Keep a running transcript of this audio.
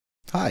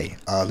Hi,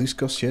 Loose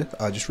Gus here.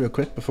 Just real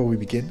quick before we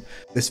begin,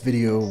 this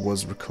video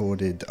was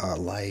recorded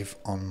live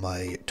on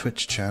my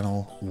Twitch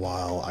channel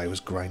while I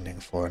was grinding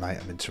for an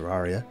item in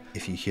Terraria.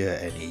 If you hear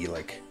any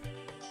like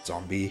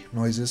zombie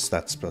noises,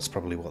 that's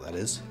probably what that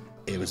is.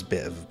 It was a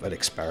bit of an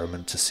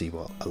experiment to see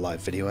what a live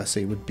video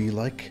essay would be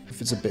like.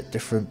 If it's a bit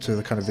different to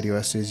the kind of video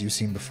essays you've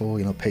seen before,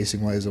 you know,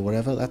 pacing wise or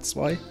whatever, that's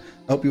why. I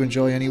hope you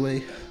enjoy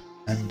anyway.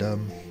 And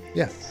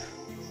yeah,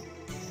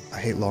 I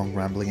hate long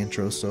rambling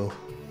intros, so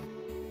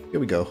here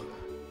we go.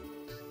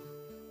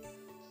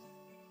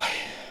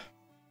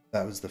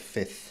 That was the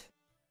 5th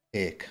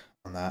take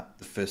on that.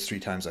 The first 3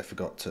 times I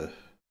forgot to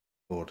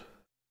record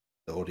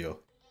the audio.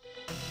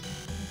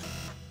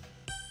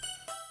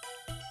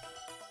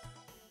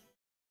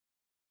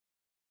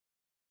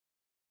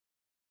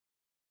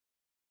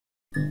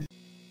 I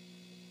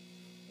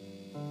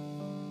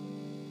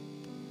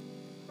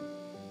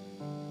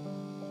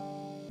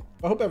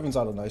hope everyone's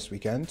had a nice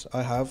weekend.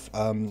 I have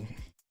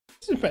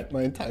spent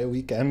my entire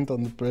weekend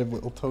on the brave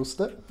little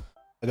toaster.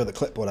 I got the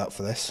clipboard out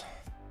for this.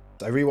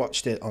 I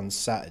rewatched it on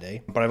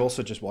Saturday, but I've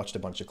also just watched a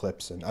bunch of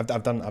clips and I've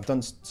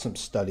done some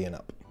studying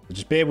up. So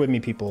just bear with me,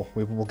 people.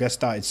 We'll get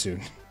started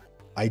soon.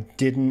 I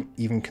didn't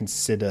even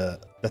consider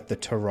that the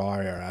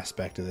Terraria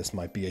aspect of this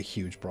might be a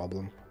huge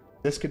problem.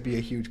 This could be a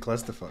huge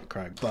clusterfuck,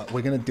 Craig, but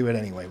we're gonna do it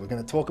anyway. We're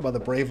gonna talk about the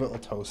brave little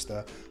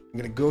toaster. I'm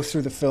gonna go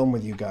through the film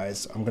with you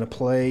guys. I'm gonna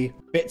play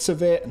bits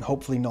of it and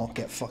hopefully not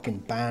get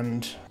fucking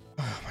banned.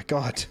 Oh my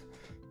god,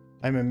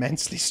 I'm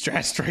immensely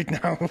stressed right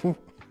now.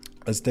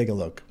 Let's take a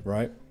look,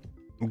 right?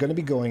 I'm going to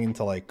be going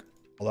into like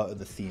a lot of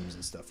the themes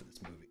and stuff of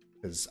this movie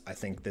because I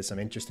think there's some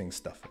interesting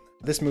stuff in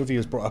it. This movie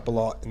was brought up a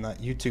lot in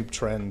that YouTube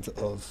trend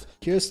of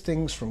here's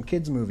things from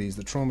kids movies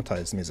that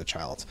traumatized me as a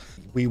child.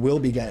 We will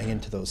be getting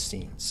into those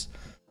scenes.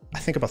 I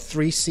think about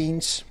 3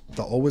 scenes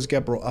that always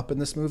get brought up in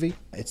this movie.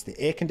 It's the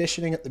air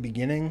conditioning at the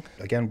beginning.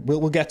 Again,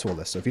 we'll get to all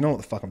this, so if you know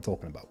what the fuck I'm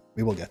talking about,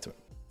 we will get to it.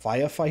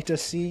 Firefighter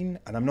scene,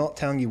 and I'm not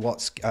telling you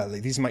what's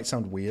like, these might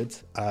sound weird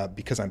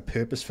because I'm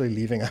purposefully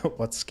leaving out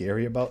what's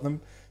scary about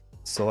them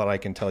so that I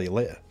can tell you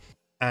later.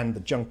 And the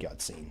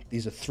junkyard scene.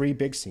 These are 3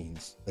 big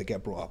scenes that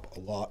get brought up a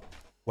lot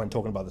when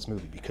talking about this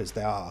movie because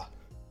they are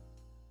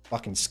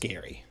fucking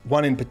scary.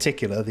 One in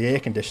particular, the air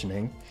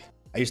conditioning.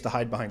 I used to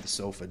hide behind the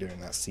sofa during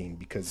that scene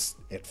because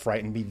it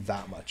frightened me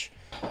that much.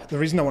 The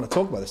reason I want to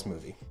talk about this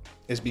movie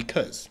is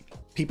because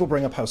people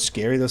bring up how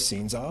scary those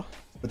scenes are,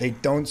 but they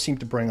don't seem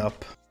to bring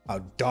up how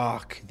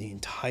dark the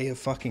entire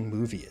fucking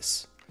movie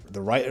is.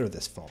 The writer of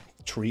this film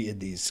treated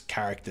these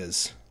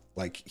characters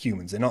like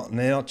humans. They're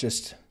not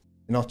just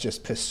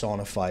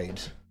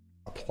personified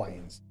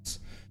appliances.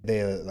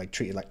 They're like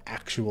treated like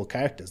actual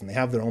characters, and they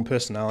have their own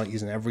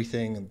personalities and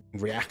everything, and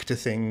react to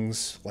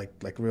things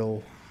like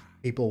real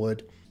people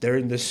would. They're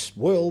in this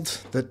world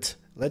that,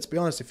 let's be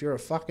honest, if you're a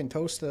fucking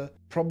toaster,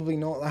 probably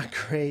not that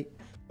great.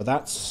 But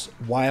that's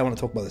why I want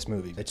to talk about this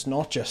movie. It's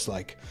not just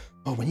like,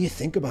 oh, when you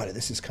think about it,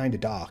 this is kind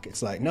of dark.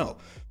 It's like, no,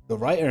 the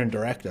writer and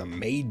director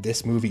made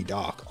this movie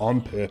dark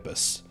on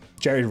purpose.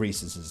 Jerry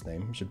Reese is his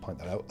name, I should point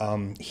that out.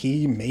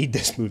 He made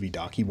this movie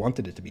dark. He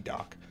wanted it to be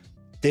dark.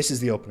 This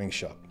is the opening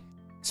shot.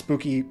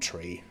 Spooky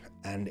tree.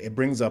 And it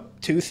brings up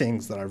 2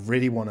 things that I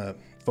really want to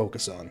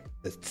focus on,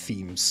 the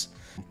themes.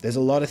 There's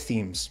a lot of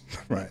themes,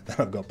 right, that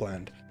I've got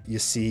planned. You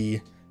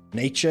see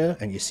nature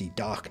and you see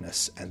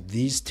darkness. And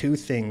these 2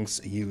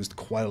 things are used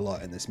quite a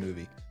lot in this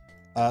movie.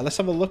 Let's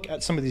have a look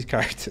at some of these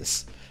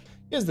characters.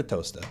 Here's the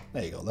toaster.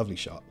 There you go, lovely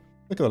shot.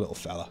 Look at the little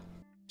fella.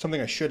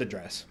 Something I should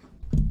address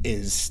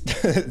is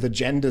the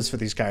genders for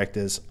these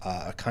characters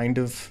are kind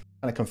of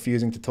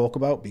confusing to talk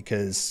about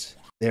because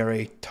they're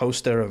a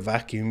toaster, a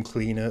vacuum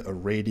cleaner, a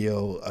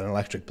radio, an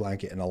electric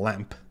blanket, and a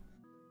lamp.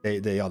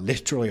 They are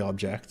literally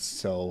objects,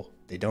 so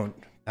they don't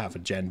have a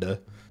gender.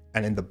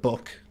 And in the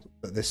book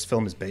that this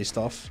film is based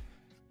off,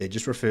 they're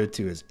just referred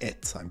to as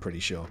it, I'm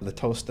pretty sure. The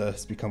toaster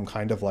has become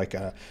kind of like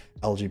a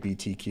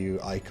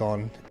LGBTQ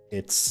icon.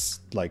 It's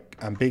like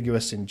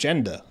ambiguous in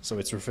gender, so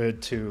it's referred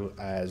to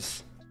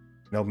as,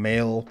 you know,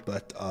 male,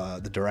 but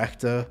the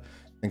director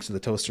thinks of the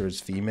toaster as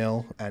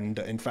female. And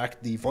in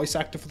fact, the voice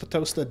actor for the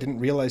toaster didn't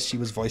realize she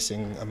was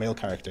voicing a male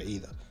character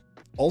either.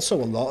 Also,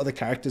 a lot of the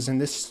characters in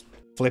this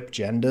flip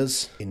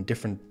genders in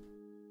different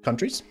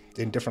countries,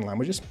 in different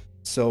languages.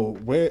 So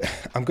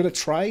I'm gonna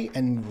try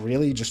and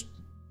really just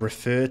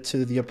refer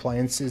to the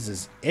appliances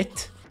as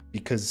it,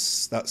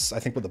 because that's, I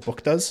think, what the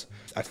book does.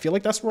 I feel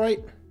like that's right.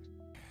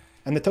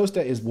 And the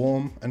toaster is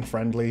warm and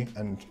friendly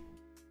and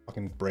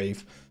fucking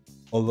brave.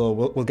 Although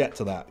we'll get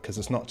to that, because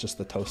it's not just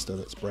the toaster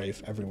that's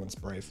brave, everyone's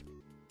brave.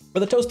 But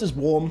the toaster's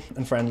warm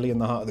and friendly in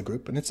the heart of the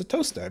group, and it's a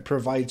toaster. It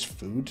provides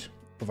food,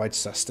 provides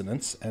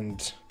sustenance,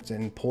 and it's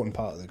an important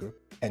part of the group.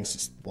 Hence,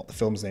 it's what the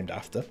film's named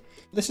after.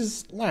 This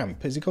is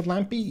Lamp. Is he called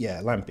Lampy?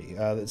 Yeah,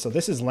 Lampy. So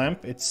this is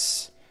Lamp.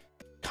 It's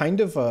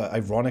kind of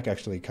ironic,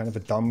 actually, kind of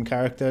a dumb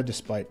character,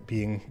 despite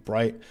being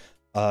bright.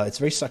 It's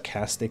very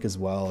sarcastic as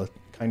well,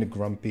 kind of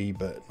grumpy,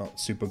 but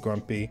not super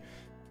grumpy.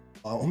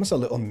 almost a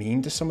little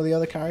mean to some of the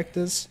other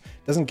characters.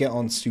 Doesn't get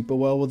on super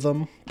well with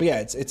them. But yeah,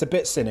 it's a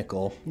bit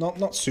cynical.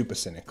 Not super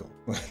cynical.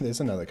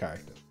 There's another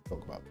character to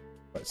talk about,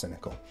 quite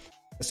cynical.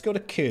 Let's go to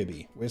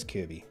Kirby. Where's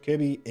Kirby?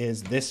 Kirby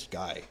is this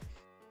guy.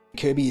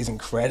 Kirby is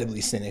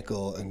incredibly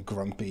cynical and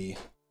grumpy.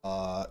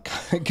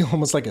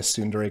 Almost like a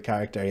tsundere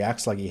character. He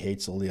acts like he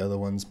hates all the other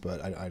ones,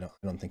 but I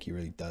don't think he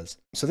really does.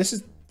 So this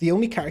is the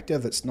only character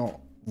that's not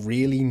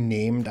really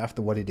named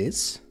after what it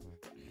is.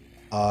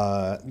 You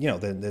know,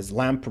 there's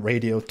lamp,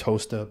 radio,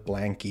 toaster,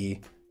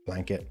 blanket,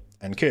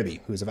 and Kirby,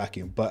 who's a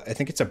vacuum. But I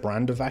think it's a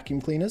brand of vacuum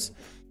cleaners.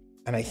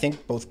 And I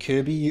think both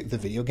Kirby, the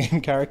video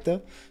game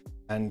character,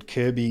 and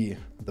Kirby,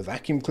 the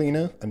vacuum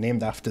cleaner, are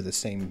named after the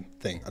same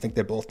thing. I think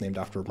they're both named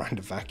after a brand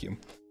of vacuum.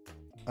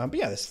 But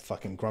yeah, this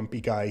fucking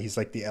grumpy guy, he's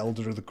like the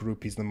elder of the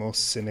group. He's the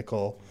most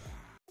cynical,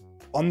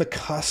 on the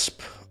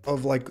cusp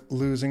of like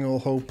losing all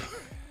hope,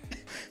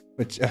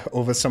 which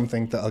over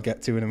something that I'll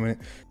get to in a minute.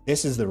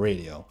 This is the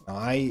radio. Now,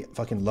 I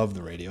fucking love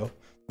the radio.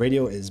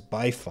 Radio is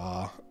by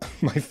far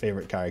my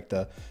favorite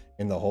character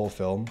in the whole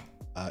film.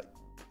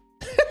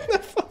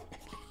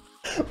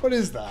 What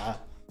is that?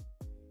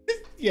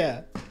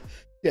 Yeah,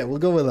 we'll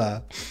go with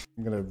that.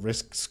 I'm gonna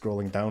risk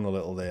scrolling down a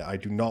little there. I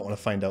do not want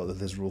to find out that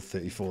there's Rule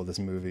 34 of this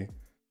movie.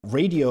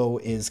 Radio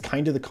is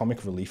kind of the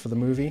comic relief of the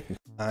movie.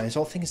 His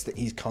whole thing is that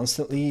he's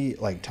constantly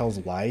like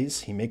tells lies.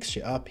 He makes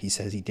shit up. He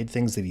says he did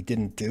things that he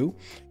didn't do,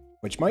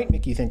 which might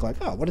make you think like,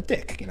 oh, what a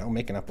dick, you know,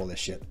 making up all this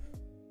shit.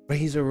 But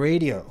he's a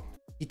radio.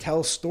 He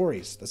tells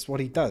stories. That's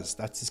what he does.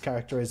 That's his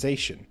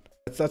characterization.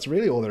 That's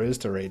really all there is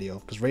to Radio,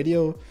 because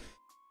Radio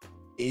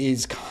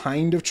is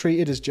kind of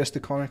treated as just a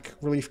comic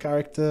relief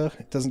character.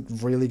 It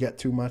doesn't really get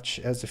too much.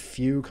 It has a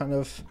few kind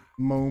of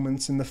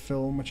moments in the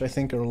film which I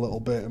think are a little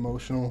bit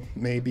emotional,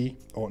 maybe,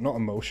 or not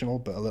emotional,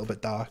 but a little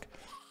bit dark.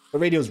 But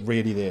Radio's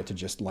really there to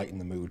just lighten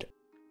the mood.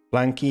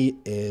 Blanky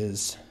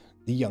is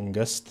the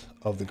youngest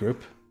of the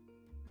group.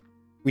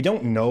 We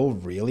don't know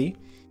really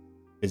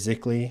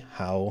physically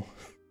how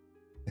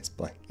it's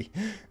Blanky.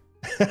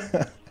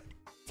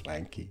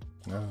 Blanky.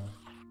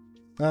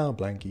 No,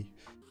 Blanky.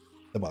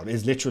 The Bob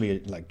is literally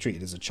like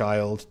treated as a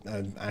child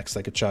and acts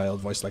like a child,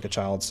 voiced like a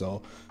child.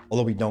 So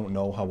although we don't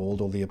know how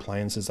old all the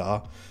appliances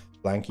are,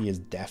 Blanky is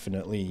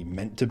definitely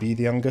meant to be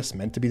the youngest,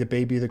 meant to be the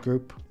baby of the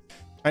group.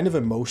 Kind of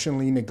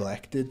emotionally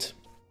neglected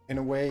in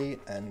a way,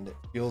 and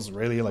feels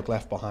really like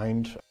left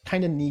behind.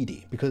 Kind of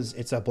needy because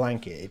it's a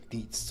blanket. It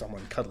needs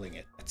someone cuddling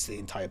it. That's the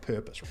entire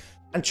purpose.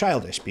 And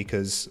childish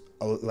because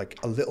like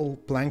a little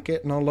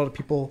blanket, not a lot of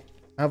people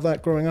have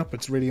that growing up.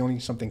 It's really only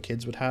something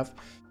kids would have.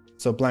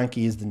 So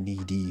Blanky is the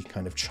needy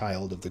kind of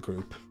child of the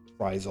group.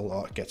 Cries a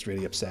lot, gets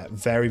really upset.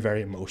 Very,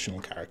 very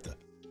emotional character.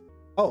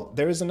 Oh,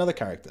 there is another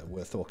character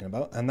worth talking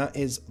about, and that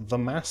is the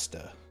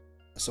Master.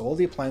 So all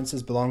the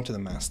appliances belong to the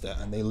Master,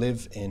 and they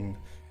live in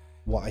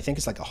what I think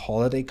is like a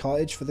holiday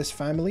cottage for this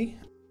family.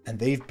 And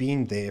they've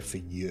been there for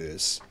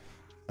years,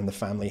 and the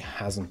family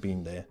hasn't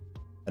been there.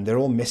 And they're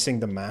all missing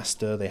the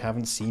Master. They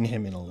haven't seen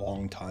him in a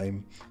long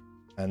time.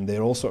 And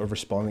they're all sort of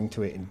responding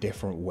to it in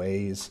different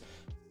ways.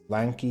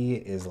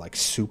 Blanky is like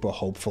super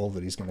hopeful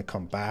that he's going to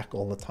come back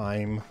all the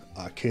time.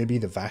 Kirby,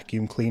 the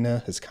vacuum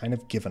cleaner, has kind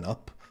of given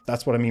up.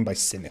 That's what I mean by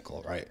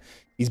cynical, right?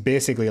 He's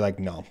basically like,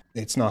 no,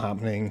 it's not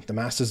happening. The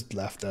Master's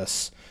left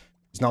us.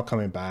 He's not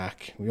coming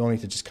back. We all need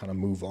to just kind of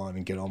move on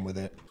and get on with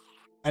it.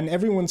 And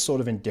everyone's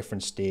sort of in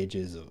different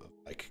stages of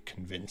like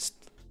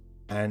convinced.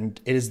 And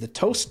it is the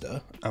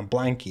Toaster and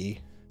Blanky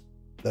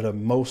that are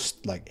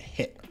most like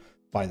hit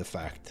by the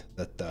fact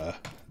that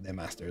their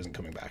Master isn't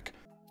coming back.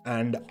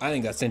 And I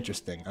think that's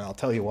interesting, and I'll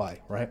tell you why,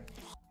 right?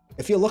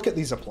 If you look at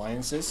these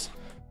appliances,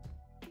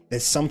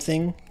 there's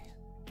something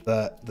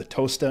that the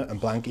Toaster and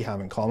Blanky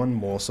have in common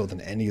more so than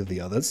any of the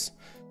others,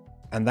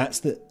 and that's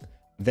that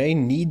they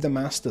need the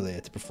Master there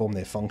to perform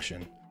their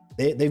function.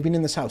 They've been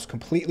in this house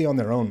completely on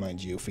their own,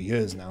 mind you, for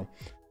years now,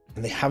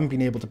 and they haven't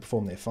been able to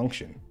perform their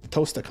function. The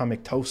Toaster can't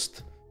make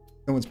toast.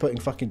 No one's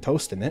putting fucking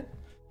toast in it.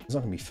 There's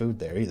not gonna be food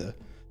there either.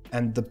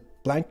 And the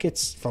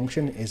Blanket's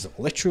function is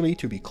literally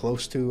to be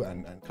close to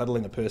and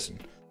cuddling a person.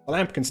 The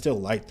lamp can still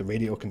light, the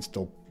radio can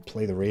still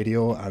play the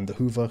radio, and the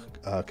Hoover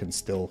can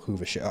still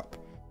hoover shit up.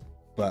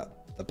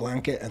 But the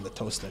Blanket and the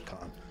Toaster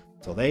can't.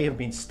 So they have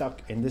been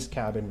stuck in this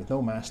cabin with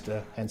no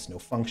Master, hence no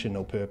function,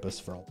 no purpose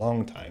for a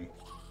long time.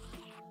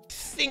 I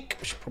think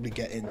we should probably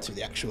get into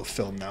the actual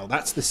film now.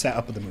 That's the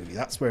setup of the movie.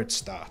 That's where it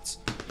starts.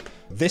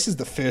 This is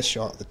the first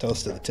shot of the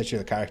Toaster, the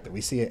titular character.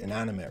 We see it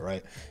inanimate,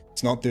 right?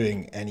 It's not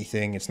doing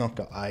anything. It's not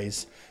got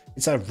eyes.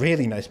 It's a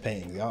really nice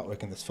painting. The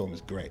artwork in this film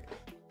is great.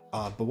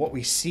 But what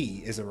we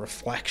see is a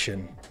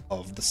reflection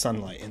of the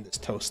sunlight in this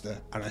Toaster.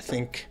 And I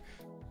think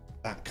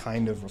that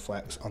kind of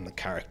reflects on the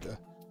character.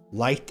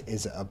 Light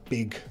is a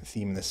big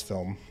theme in this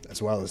film,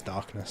 as well as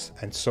darkness.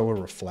 And so are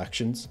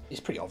reflections. It's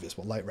pretty obvious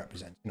what light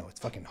represents. You know, it's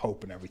fucking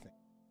hope and everything.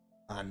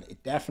 And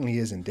it definitely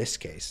is in this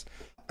case.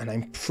 And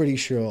I'm pretty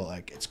sure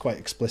like it's quite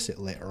explicit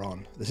later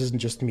on. This isn't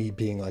just me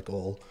being like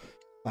all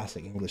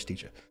classic English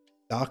teacher.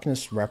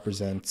 Darkness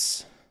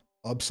represents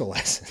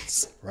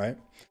obsolescence, right?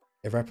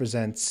 It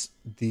represents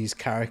these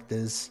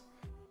characters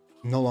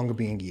no longer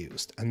being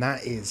used. And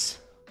that is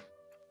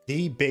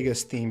the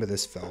biggest theme of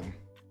this film,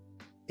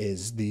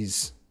 is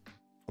these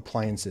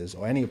appliances,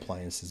 or any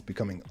appliances,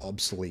 becoming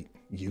obsolete,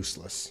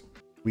 useless.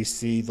 We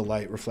see the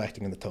light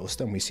reflecting in the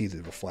toaster, and we see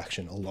the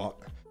reflection a lot,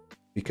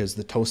 because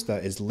the toaster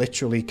is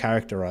literally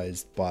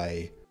characterized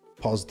by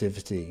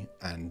positivity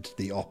and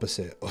the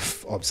opposite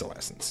of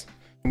obsolescence.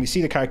 And we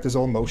see the characters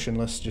all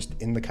motionless, just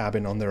in the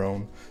cabin on their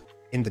own,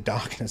 in the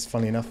darkness,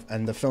 funny enough.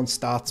 And the film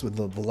starts with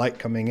the light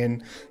coming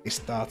in. It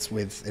starts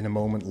with, in a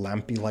moment,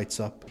 Lampy lights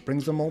up,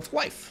 brings them all to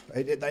life.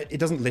 It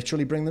doesn't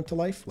literally bring them to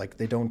life, like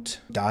they don't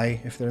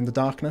die if they're in the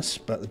darkness,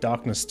 but the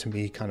darkness to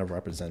me kind of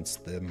represents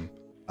them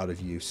out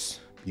of use,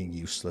 being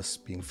useless,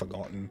 being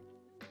forgotten.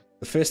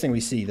 The first thing we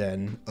see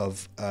then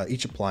of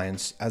each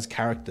appliance as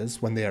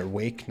characters, when they're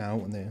awake now,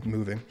 when they're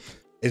moving,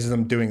 is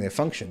them doing their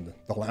function.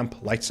 The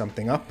lamp lights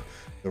something up,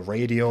 the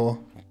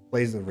radio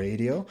plays the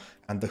radio,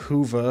 and the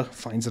Hoover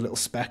finds a little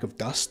speck of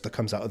dust that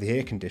comes out of the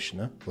air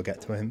conditioner. We'll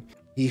get to him.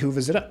 He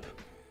hoovers it up.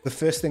 The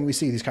first thing we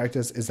see these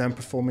characters is them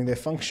performing their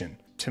function.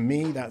 To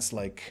me, that's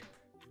like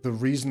the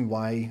reason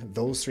why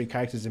those three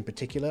characters in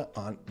particular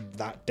aren't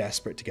that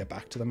desperate to get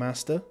back to the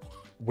master,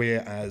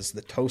 whereas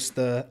the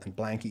toaster and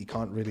Blanky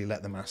can't really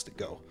let the master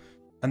go.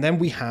 And then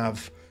we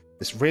have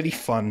this really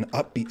fun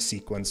upbeat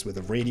sequence where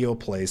the radio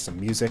plays some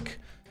music.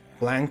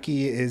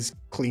 Blanky is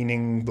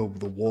cleaning the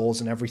walls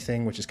and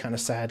everything, which is kind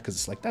of sad because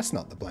it's like, that's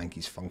not the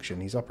Blanky's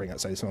function. He's operating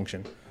outside his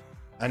function.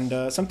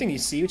 And something you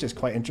see, which is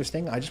quite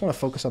interesting, I just want to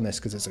focus on this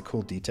because it's a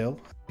cool detail.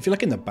 If you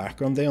look in the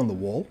background there on the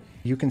wall,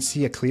 you can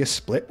see a clear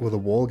split where the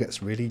wall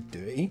gets really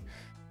dirty.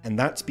 And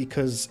that's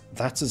because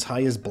that's as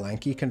high as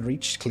Blanky can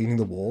reach cleaning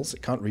the walls.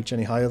 It can't reach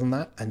any higher than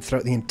that. And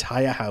throughout the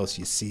entire house,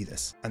 you see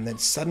this. And then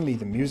suddenly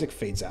the music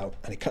fades out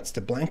and it cuts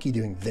to Blanky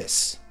doing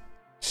this,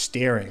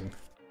 staring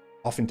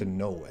off into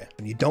nowhere.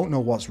 And you don't know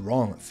what's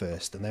wrong at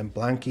first. And then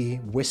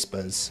Blanky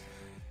whispers,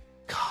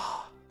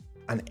 "Gah,"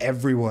 and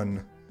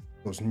everyone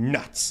goes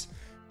nuts.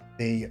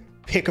 They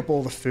pick up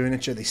all the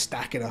furniture, they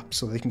stack it up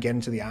so they can get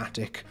into the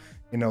attic.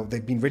 You know,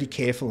 they've been really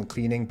careful in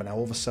cleaning, but now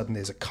all of a sudden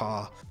there's a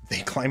car. They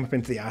climb up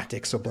into the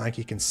attic so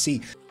Blanky can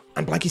see.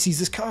 And Blanky sees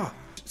this car.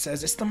 It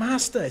says, it's the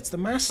master,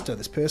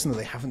 this person that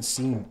they haven't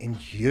seen in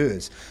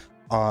years.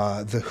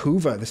 The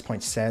Hoover at this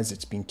point says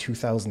it's been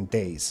 2,000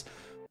 days.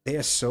 They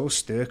are so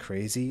stir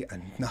crazy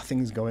and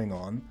nothing's going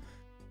on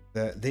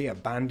that they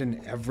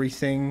abandon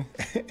everything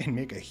and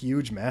make a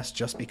huge mess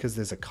just because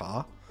there's a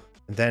car.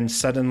 And then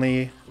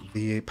suddenly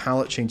the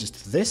palette changes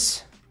to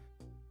this,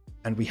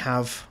 and we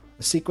have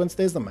the sequence.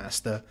 There's the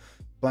master,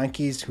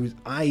 Blanky's, whose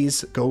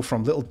eyes go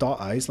from little dot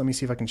eyes. Let me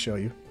see if I can show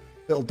you.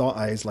 Little dot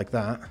eyes like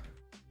that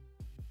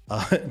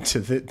to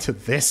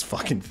this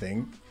fucking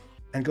thing,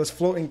 and goes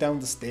floating down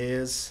the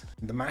stairs.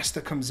 And the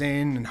master comes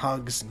in and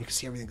hugs, and you can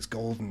see everything's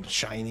gold and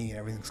shiny and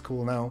everything's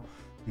cool now.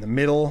 In the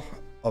middle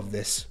of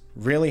this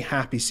really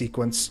happy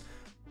sequence,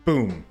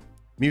 boom,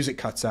 music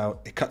cuts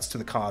out. It cuts to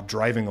the car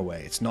driving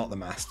away. It's not the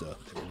master.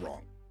 They were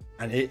wrong.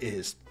 And it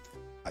is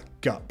a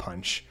gut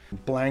punch.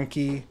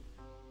 Blanky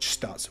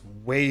starts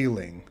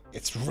wailing.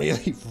 It's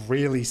really,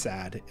 really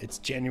sad. It's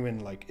genuine,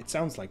 like, it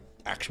sounds like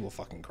actual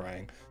fucking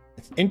crying.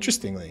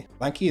 Interestingly,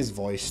 Blanky is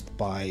voiced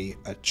by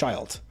a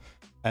child,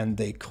 and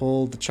they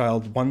called the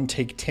child One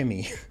Take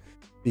Timmy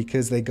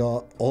because they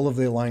got all of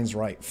their lines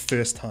right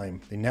first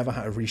time. They never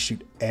had to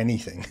reshoot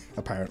anything,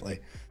 apparently.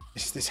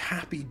 It's this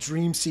happy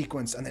dream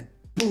sequence, and then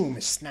boom,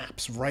 it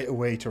snaps right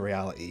away to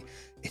reality.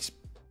 It's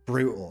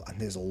brutal, and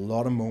there's a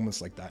lot of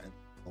moments like that in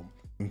the film.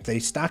 They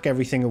stack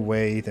everything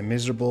away, they're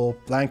miserable,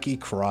 Blanky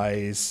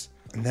cries,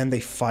 and then they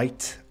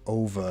fight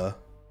over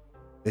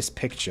this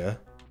picture,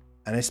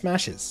 and it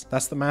smashes.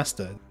 That's the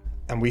master.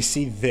 And we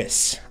see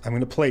this. I'm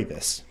going to play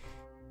this.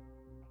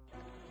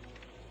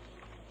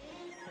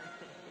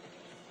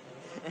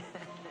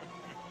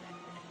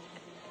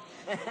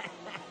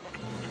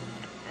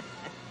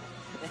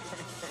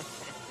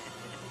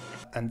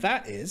 And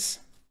that is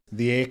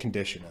the air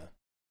conditioner.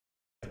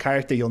 A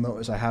character you'll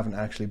notice I haven't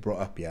actually brought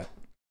up yet.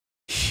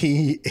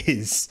 He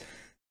is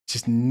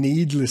just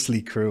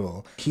needlessly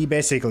cruel. He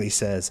basically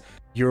says,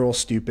 you're all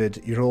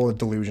stupid, you're all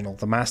delusional,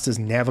 the master's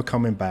never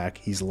coming back,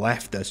 he's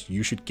left us,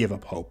 you should give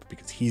up hope,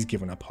 because he's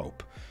given up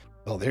hope.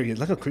 Oh, there he is,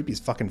 look how creepy his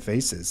fucking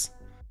face is.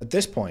 At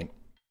this point,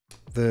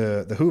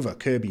 the Hoover,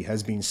 Kirby,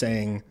 has been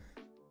saying,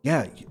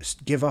 yeah,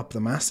 just give up, the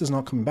master's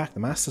not coming back, the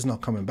master's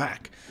not coming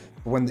back.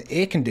 But when the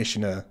air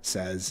conditioner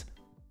says,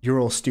 you're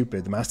all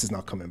stupid, the master's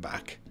not coming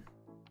back,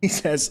 he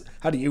says,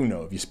 how do you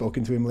know? Have you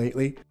spoken to him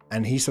lately?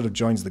 And he sort of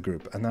joins the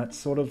group, and that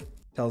sort of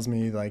tells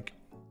me, like,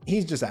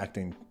 he's just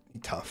acting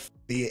tough.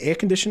 The air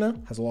conditioner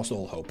has lost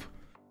all hope,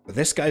 but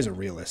this guy's a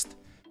realist.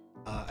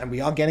 And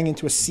we are getting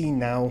into a scene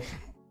now,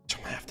 which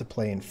I might have to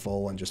play in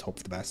full and just hope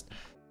for the best,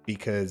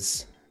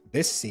 because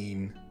this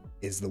scene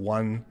is the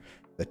one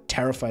that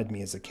terrified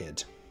me as a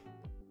kid.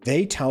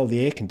 They tell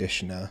the air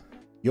conditioner,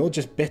 you're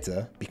just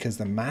bitter because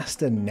the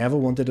master never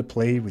wanted to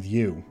play with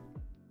you,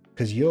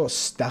 because you're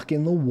stuck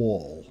in the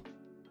wall.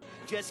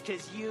 Just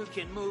because you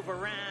can move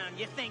around,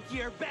 you think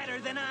you're better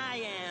than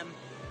I am.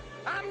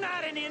 I'm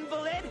not an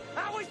invalid.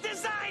 I was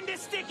designed to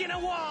stick in a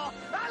wall.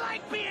 I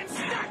like being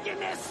stuck in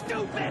this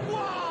stupid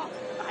wall.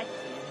 I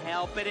can't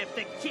help it if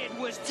the kid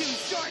was too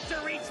short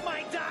to reach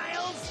my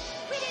dials.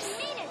 We didn't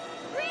mean it,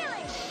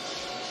 really.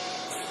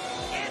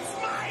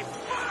 It's my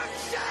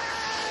function!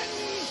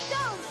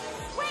 Go!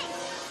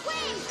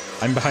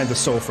 Wait! I'm behind the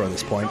sofa at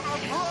this point.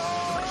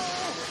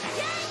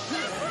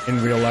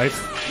 In real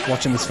life,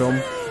 watching this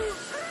film.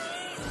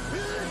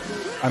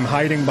 I'm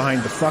hiding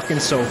behind the fucking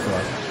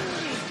sofa.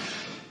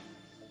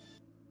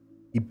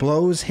 He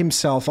blows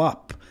himself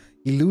up.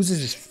 He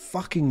loses his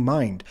fucking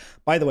mind.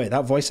 By the way,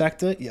 that voice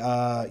actor,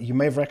 you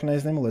may have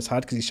recognized him, although it's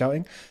hard because he's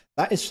shouting.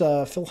 That is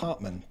Phil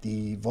Hartman,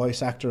 the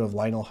voice actor of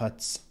Lionel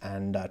Hutz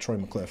and Troy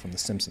McClure from The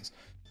Simpsons.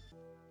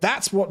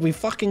 That's what we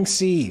fucking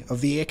see of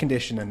the air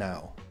conditioner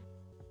now.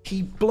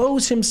 He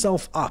blows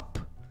himself up.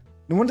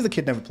 No wonder the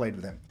kid never played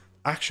with him.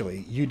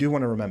 Actually, you do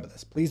want to remember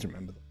this. Please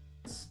remember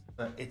this.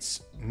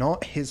 It's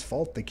not his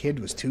fault the kid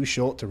was too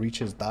short to reach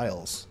his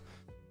dials.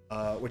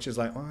 Which is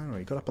like, oh, I don't know,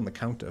 he got up on the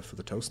counter for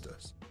the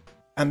toasters.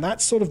 And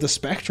that's sort of the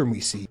spectrum we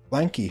see.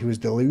 Blanky, who is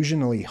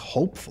delusionally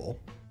hopeful,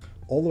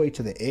 all the way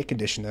to the air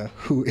conditioner,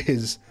 who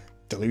is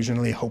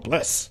delusionally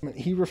hopeless. I mean,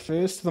 he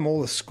refers to them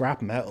all as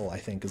scrap metal, I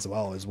think, as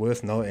well. It's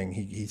worth noting.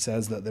 He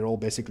says that they're all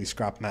basically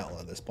scrap metal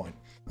at this point.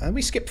 And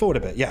we skip forward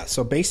a bit. Yeah,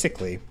 so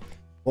basically,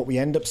 what we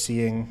end up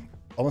seeing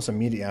almost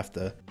immediately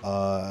after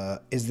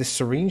is this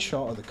serene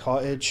shot of the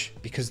cottage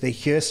because they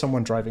hear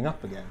someone driving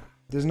up again.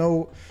 There's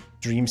no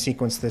dream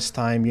sequence this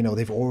time. You know,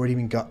 they've already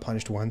been gut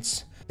punched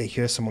once. They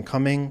hear someone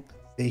coming.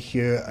 They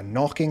hear a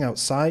knocking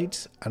outside.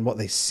 And what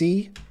they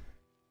see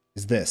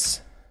is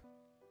this.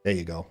 There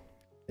you go.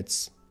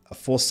 It's a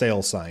for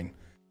sale sign.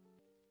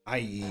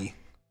 I.e.,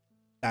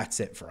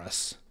 that's it for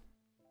us.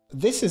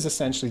 This is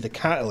essentially the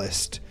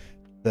catalyst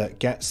that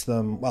gets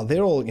them... Well,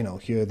 they're all, you know,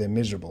 here, they're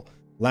miserable.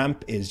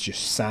 Lamp is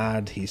just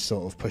sad. He's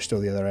sort of pushed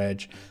over the other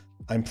edge.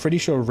 I'm pretty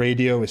sure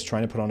Radio is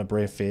trying to put on a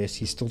brave face.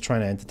 He's still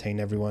trying to entertain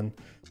everyone.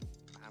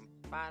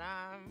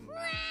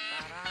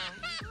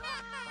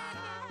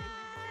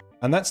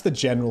 And that's the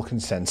general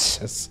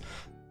consensus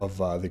of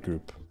the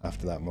group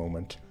after that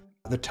moment.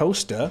 The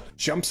toaster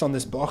jumps on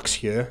this box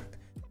here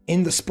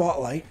in the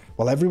spotlight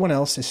while everyone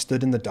else is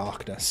stood in the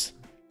darkness,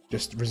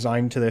 just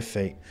resigned to their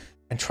fate,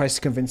 and tries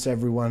to convince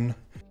everyone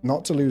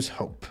not to lose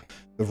hope.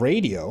 The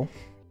radio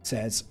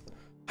says,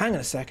 hang on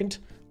a second,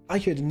 I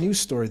heard a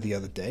news story the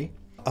other day.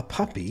 A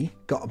puppy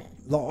got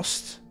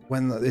lost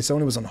when its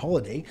owner was on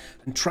holiday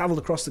and traveled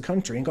across the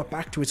country and got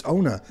back to its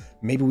owner.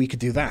 Maybe we could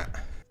do that.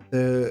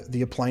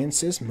 The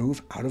appliances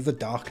move out of the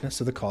darkness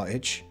of the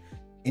cottage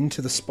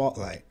into the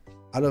spotlight.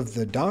 Out of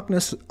the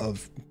darkness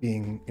of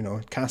being, you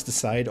know, cast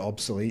aside,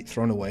 obsolete,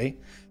 thrown away,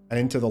 and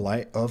into the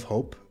light of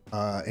hope,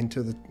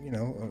 into the, you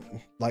know,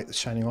 light that's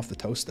shining off the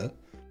toaster.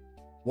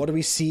 What do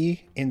we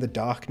see in the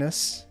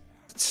darkness?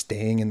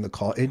 Staying in the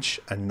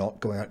cottage and not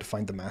going out to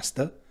find the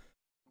master.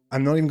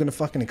 I'm not even going to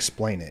fucking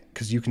explain it,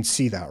 because you can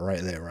see that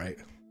right there, right?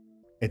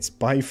 It's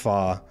by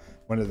far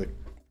one of the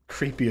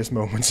creepiest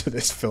moments of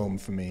this film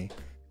for me.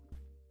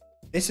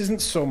 This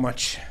isn't so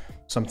much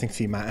something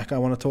thematic I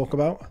want to talk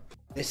about.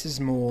 This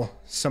is more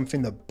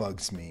something that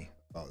bugs me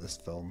about this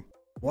film.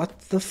 What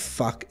the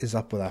fuck is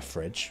up with that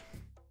fridge?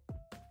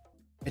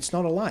 It's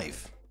not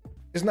alive.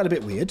 Isn't that a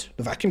bit weird?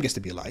 The vacuum gets to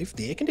be alive.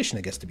 The air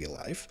conditioner gets to be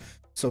alive.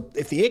 So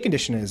if the air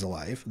conditioner is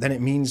alive, then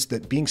it means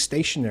that being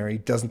stationary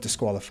doesn't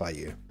disqualify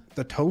you.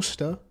 The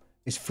toaster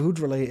is food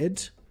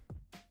related.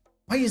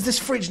 Why is this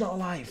fridge not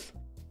alive?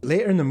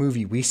 Later in the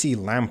movie, we see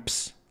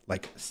lamps,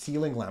 like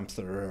ceiling lamps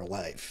that are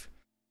alive.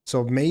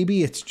 So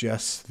maybe it's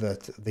just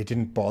that they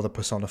didn't bother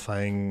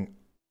personifying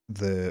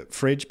the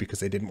fridge because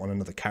they didn't want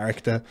another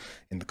character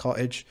in the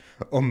cottage.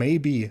 Or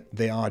maybe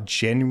they are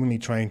genuinely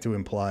trying to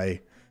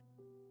imply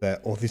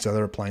that all these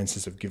other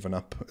appliances have given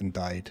up and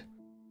died.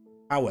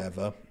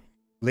 However,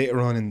 later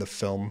on in the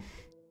film,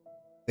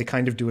 they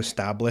kind of do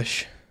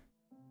establish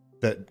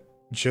that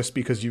just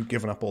because you've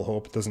given up all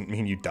hope doesn't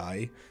mean you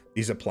die.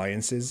 These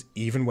appliances,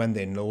 even when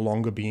they're no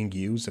longer being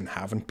used and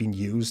haven't been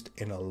used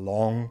in a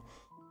long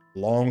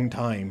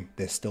time,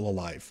 they're still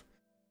alive.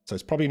 So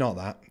it's probably not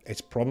that.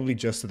 It's probably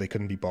just that they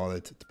couldn't be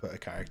bothered to put a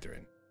character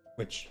in,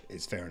 which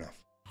is fair enough.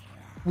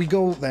 We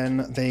go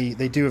then, they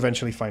do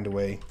eventually find a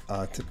way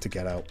to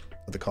get out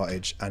of the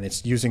cottage, and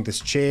it's using this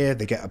chair.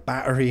 They get a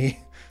battery.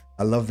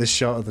 I love this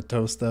shot of the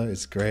toaster.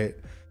 It's great.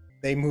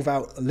 They move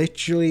out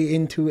literally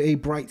into a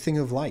bright thing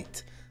of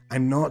light.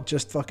 I'm not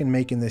just fucking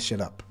making this shit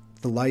up.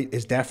 The light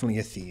is definitely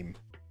a theme.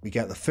 We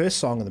get the first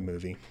song of the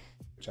movie,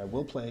 which I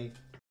will play.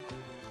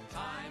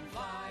 Time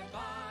fly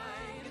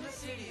by in the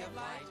city of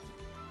light.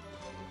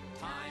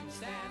 Time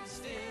stands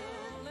still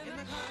in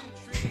the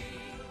country.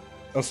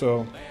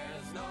 Also,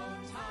 There's no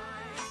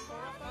time for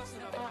a fuss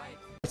and a fight.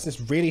 it's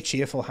this really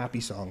cheerful, happy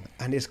song,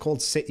 and it's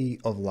called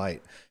City of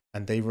Light.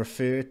 And they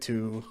refer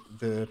to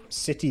the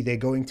city they're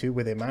going to,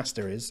 where their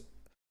master is,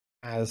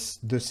 as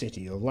the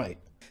City of Light.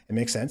 It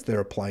makes sense.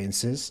 Their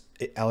appliances,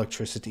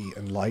 electricity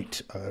and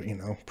light are, you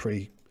know,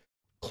 pretty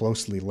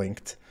closely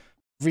linked.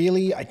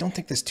 Really, I don't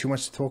think there's too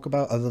much to talk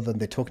about other than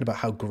they're talking about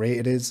how great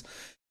it is.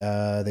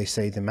 They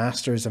say the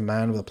master is a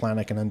man with a plan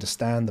I can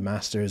understand. The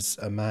master is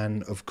a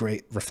man of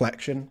great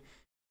reflection.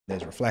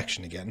 There's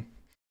reflection again.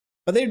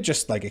 But they're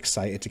just like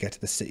excited to get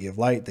to the City of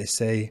Light. They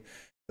say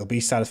they'll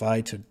be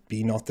satisfied to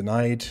be not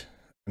denied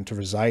and to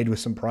reside with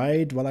some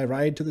pride while I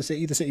ride to the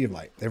City of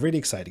Light. They're really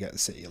excited to get to the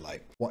City of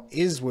Light. What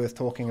is worth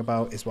talking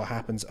about is what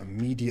happens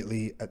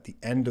immediately at the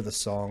end of the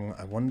song.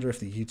 I wonder if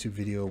the YouTube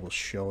video will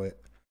show it.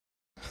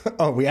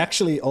 Oh, we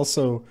actually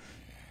also,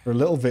 for a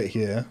little bit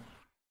here,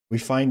 we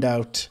find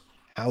out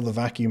how the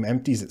vacuum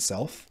empties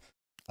itself.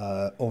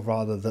 Or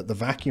rather that the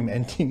vacuum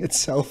emptying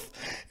itself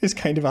is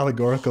kind of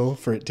allegorical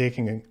for it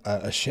taking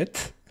a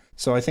shit.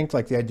 So I think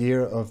like the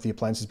idea of the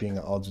appliances being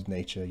at odds with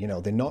nature, you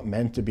know, they're not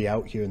meant to be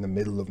out here in the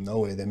middle of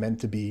nowhere. They're meant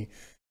to be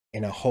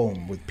in a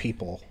home with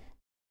people.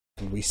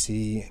 And we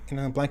see, you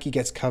know, Blanky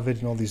gets covered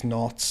in all these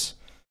knots,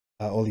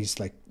 all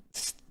these like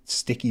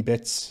sticky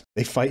bits.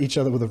 They fight each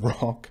other with a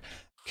rock.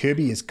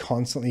 Kirby is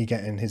constantly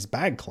getting his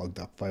bag clogged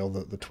up by all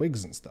the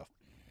twigs and stuff.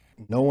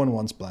 No one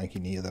wants Blanky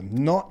near them.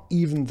 Not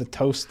even the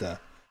toaster.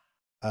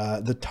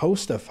 The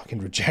toaster fucking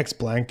rejects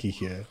Blanky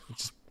here.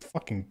 It's just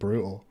fucking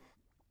brutal.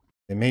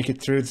 They make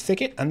it through the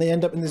thicket and they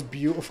end up in this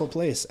beautiful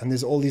place. And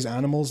there's all these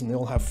animals and they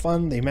all have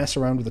fun. They mess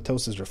around with the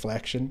toaster's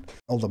reflection.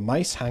 All the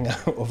mice hang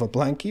out over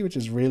Blanky, which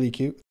is really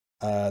cute.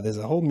 There's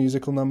a whole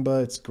musical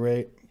number. It's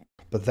great.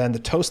 But then the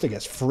toaster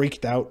gets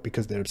freaked out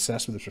because they're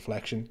obsessed with its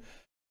reflection.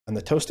 And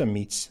the toaster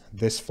meets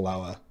this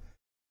flower.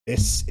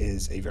 This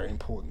is a very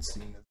important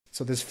scene.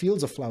 So there's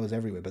fields of flowers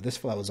everywhere, but this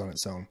flower's on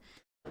its own.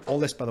 All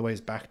this, by the way,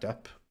 is backed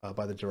up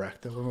by the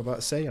director, what I'm about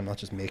to say. I'm not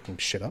just making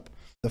shit up.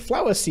 The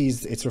flower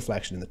sees its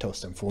reflection in the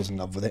toaster and falls in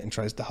love with it and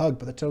tries to hug,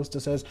 but the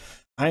toaster says,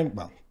 I'm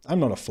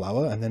not a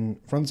flower, and then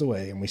runs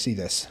away, and we see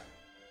this.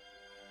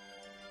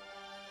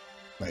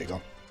 There you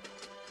go.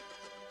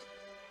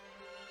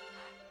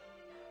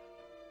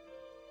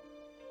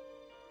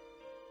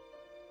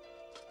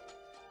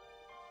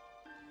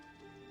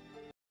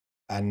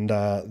 And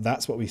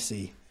that's what we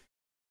see.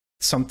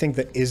 Something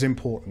that is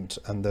important,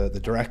 and the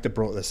director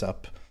brought this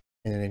up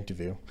in an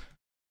interview,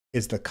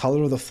 is the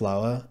color of the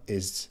flower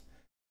is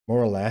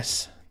more or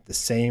less the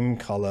same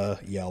color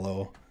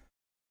yellow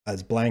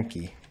as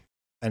Blanky.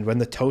 And when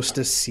the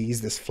toaster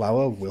sees this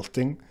flower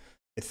wilting,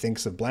 it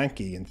thinks of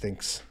Blanky and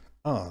thinks,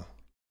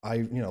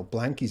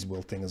 Blanky's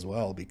wilting as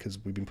well because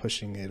we've been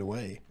pushing it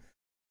away.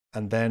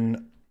 And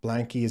then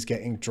Blanky is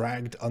getting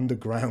dragged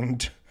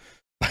underground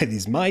by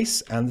these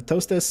mice, and the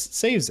toaster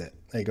saves it.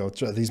 There you go.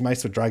 These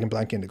mice are dragging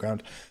Blanky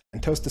underground,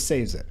 and toaster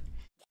saves it.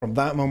 From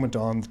that moment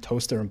on, the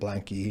toaster and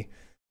Blanky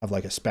have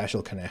like a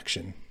special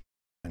connection.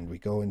 And we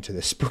go into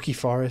the spooky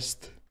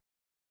forest.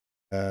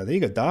 There you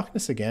go,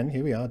 darkness again.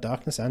 Here we are,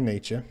 darkness and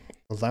nature.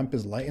 The lamp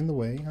is lighting the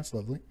way. That's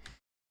lovely.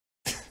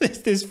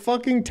 There's this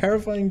fucking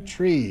terrifying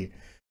tree,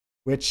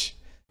 which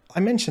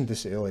I mentioned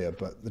this earlier,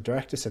 but the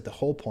director said the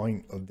whole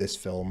point of this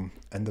film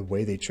and the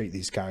way they treat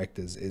these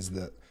characters is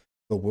that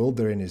the world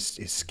they're in is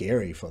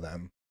scary for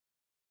them,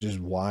 which is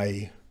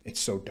why it's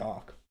so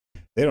dark.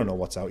 They don't know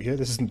what's out here.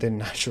 This isn't their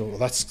natural, well,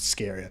 that's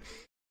scarier.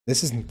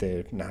 This isn't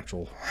their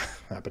natural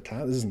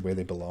habitat. This isn't where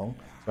they belong.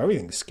 So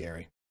everything's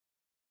scary.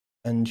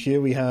 And here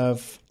we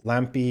have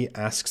Lampy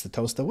asks the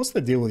toaster, what's the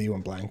deal with you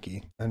and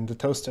Blanky? And the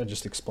toaster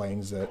just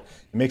explains that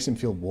it makes him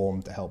feel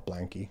warm to help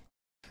Blanky.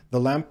 The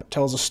lamp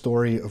tells a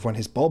story of when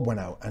his bulb went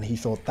out and he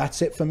thought,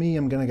 that's it for me.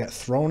 I'm going to get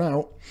thrown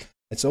out.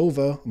 It's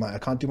over. I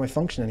can't do my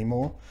function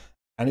anymore.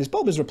 And his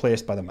bulb is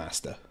replaced by the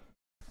master,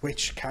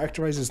 which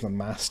characterizes the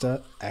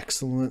master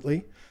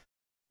excellently.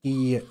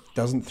 He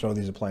doesn't throw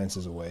these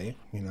appliances away,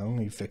 you know,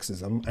 he fixes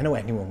them. I know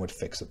anyone would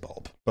fix a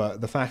bulb,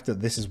 but the fact that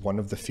this is one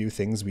of the few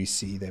things we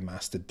see their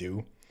master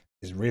do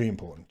is really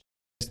important.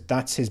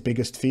 That's his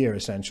biggest fear,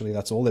 essentially.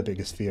 That's all their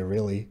biggest fear,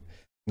 really.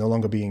 No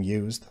longer being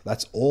used.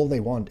 That's all they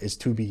want, is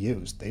to be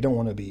used. They don't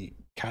want to be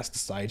cast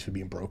aside for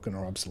being broken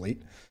or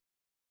obsolete.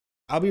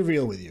 I'll be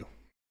real with you.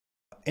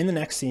 In the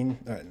next scene,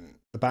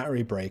 the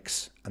battery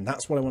breaks, and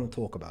that's what I want to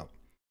talk about.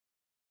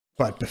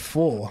 But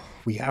before,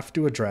 we have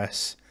to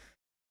address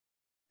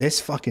this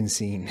fucking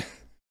scene,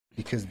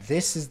 because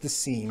this is the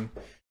scene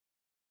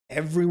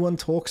everyone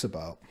talks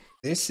about.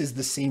 This is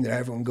the scene that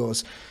everyone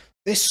goes,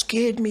 this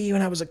scared me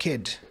when I was a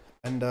kid.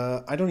 And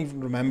I don't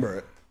even remember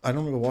it. I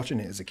don't remember watching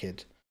it as a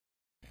kid.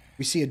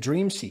 We see a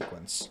dream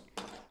sequence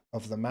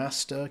of the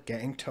master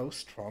getting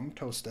toast from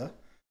toaster,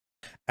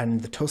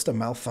 and the toaster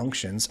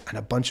malfunctions and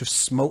a bunch of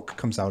smoke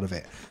comes out of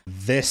it.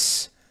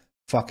 This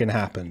fucking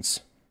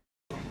happens.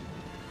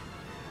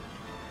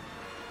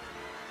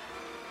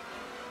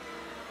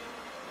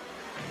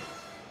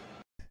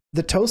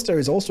 The toaster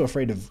is also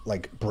afraid of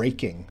like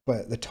breaking,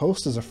 but the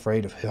toaster's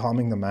afraid of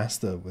harming the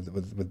master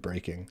with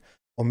breaking.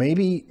 Or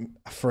maybe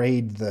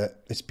afraid that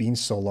it's been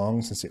so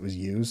long since it was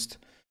used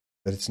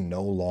that it's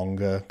no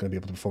longer going to be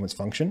able to perform its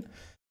function.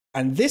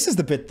 And this is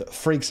the bit that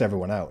freaks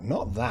everyone out.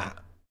 Not that.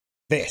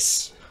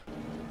 This.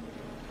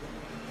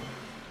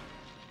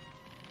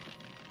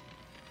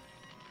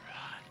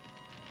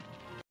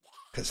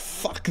 Because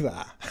fuck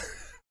that.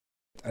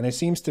 And it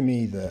seems to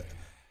me that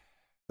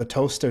The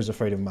toaster is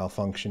afraid of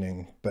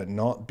malfunctioning, but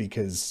not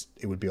because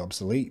it would be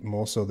obsolete,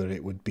 more so that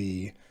it would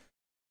be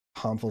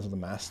harmful to the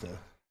master.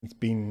 It's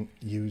been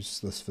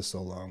useless for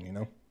so long, you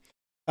know?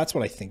 That's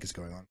what I think is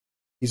going on.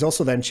 He's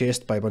also then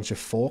chased by a bunch of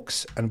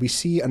forks, and we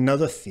see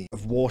another theme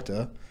of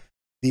water.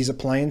 These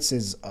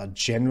appliances are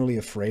generally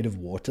afraid of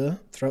water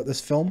throughout this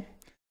film.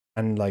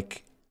 And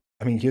like,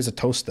 I mean, here's a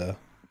toaster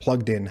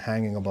plugged in,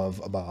 hanging above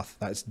a bath.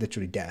 That's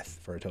literally death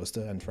for a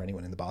toaster and for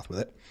anyone in the bath with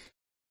it.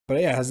 But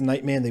yeah, it has a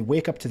nightmare, and they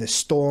wake up to this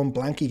storm.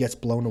 Blanky gets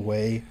blown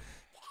away,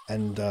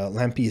 and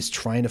Lampy is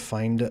trying to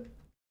find it.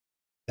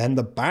 Then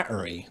the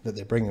battery that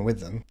they're bringing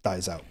with them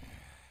dies out.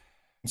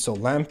 And so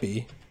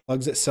Lampy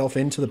plugs itself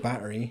into the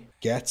battery,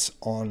 gets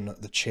on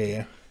the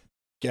chair,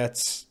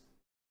 gets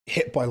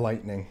hit by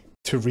lightning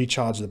to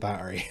recharge the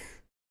battery.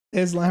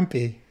 There's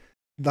Lampy,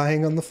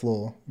 dying on the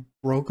floor,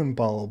 broken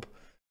bulb,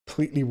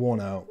 completely worn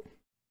out.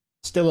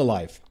 Still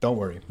alive, don't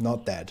worry,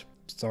 not dead.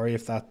 Sorry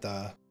if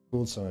that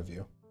fooled some of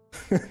you.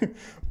 But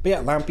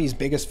yeah, Lampy's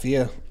biggest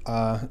fear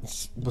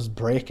was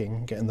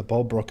breaking, getting the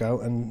bulb broke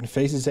out, and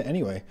faces it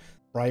anyway.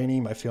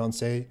 Bryony, my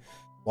fiance,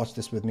 watched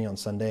this with me on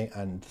Sunday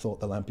and thought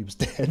the Lampy was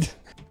dead.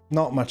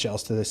 Not much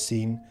else to this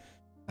scene.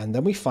 And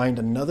then we find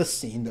another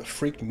scene that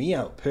freaked me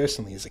out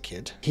personally as a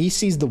kid. He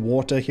sees the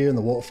water here in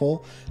the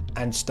waterfall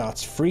and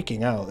starts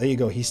freaking out. There you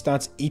go. He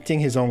starts eating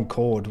his own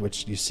cord,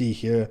 which you see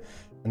here.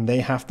 And they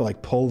have to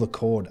like pull the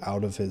cord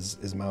out of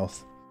his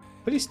mouth.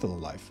 But he's still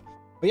alive.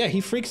 But yeah,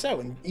 he freaks out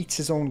and eats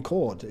his own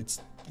cord.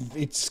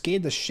 It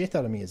scared the shit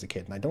out of me as a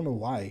kid, and I don't know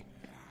why.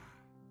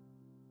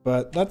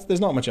 But there's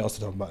not much else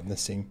to talk about in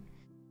this scene,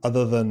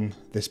 other than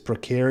this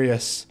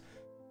precarious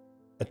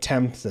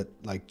attempt at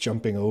like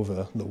jumping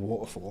over the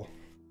waterfall.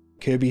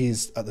 Kirby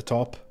is at the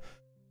top,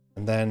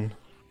 and then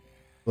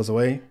goes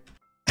away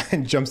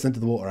and jumps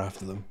into the water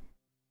after them.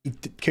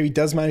 Kirby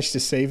does manage to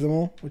save them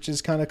all, which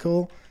is kind of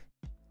cool.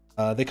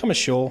 They come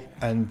ashore,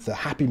 and the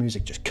happy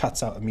music just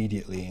cuts out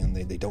immediately, and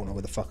they don't know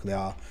where the fuck they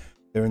are.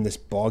 They're in this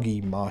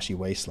boggy, marshy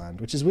wasteland,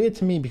 which is weird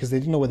to me because they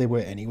didn't know where they were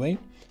anyway.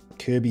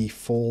 Kirby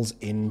falls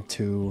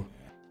into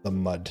the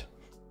mud,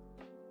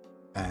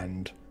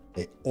 and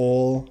they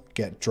all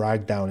get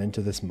dragged down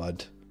into this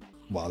mud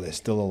while they're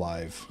still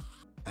alive.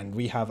 And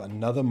we have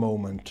another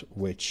moment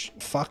which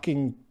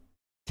fucking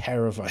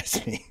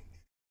terrifies me.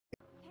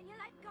 Can you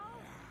let go?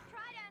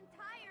 Try to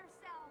untie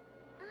yourself.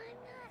 I'm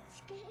not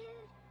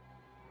scared.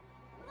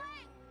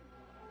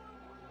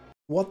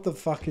 What the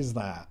fuck is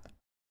that?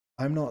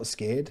 I'm not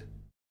scared.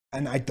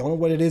 And I don't know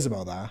what it is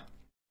about that,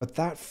 but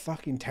that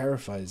fucking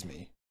terrifies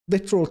me.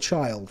 Literal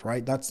child,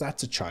 right? That's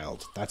a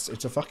child.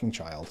 It's a fucking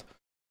child.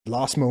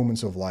 Last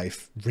moments of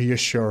life,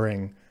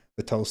 reassuring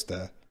the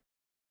toaster,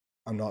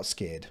 I'm not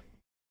scared.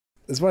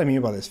 That's what I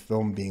mean by this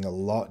film being a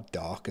lot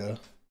darker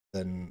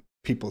than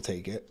people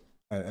take it,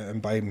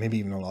 and by maybe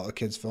even a lot of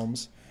kids'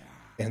 films.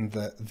 And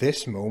that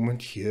this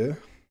moment here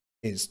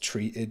is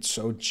treated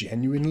so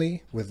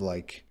genuinely, with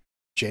like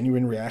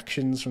genuine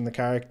reactions from the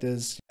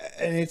characters.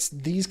 And it's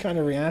these kind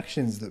of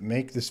reactions that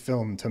make this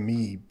film, to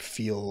me,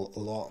 feel a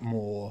lot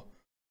more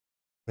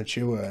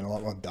mature and a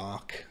lot more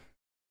dark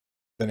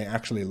than it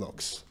actually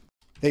looks.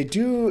 They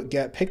do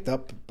get picked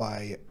up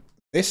by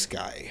this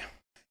guy,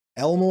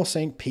 Elmo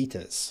St.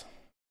 Peter's.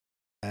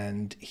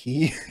 And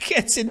he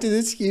gets into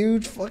this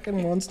huge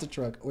fucking monster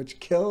truck, which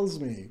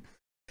kills me.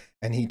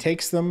 And he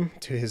takes them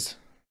to his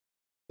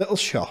little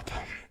shop.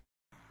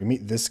 We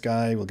meet this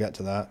guy, we'll get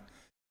to that.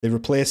 They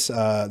replace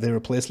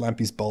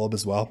Lampy's bulb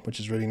as well, which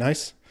is really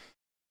nice.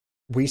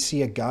 We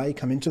see a guy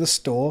come into the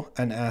store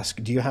and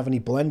ask, do you have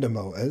any blender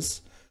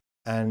motors?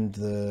 And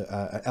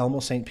the Elmo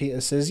St.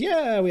 Peter says,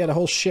 yeah, we had a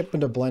whole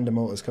shipment of blender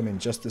motors come in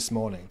just this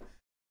morning.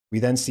 We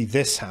then see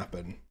this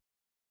happen.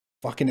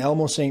 Fucking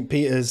Elmo St.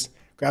 Peter's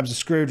grabs a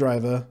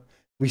screwdriver.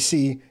 We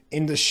see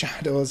in the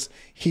shadows,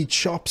 he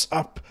chops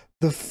up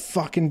the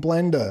fucking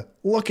blender.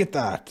 Look at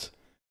that.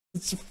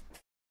 It's a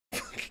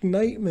fucking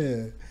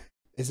nightmare.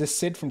 Is this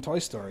Sid from Toy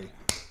Story?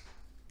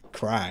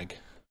 Crag.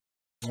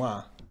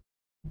 Mwah.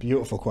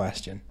 Beautiful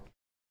question.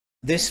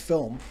 This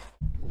film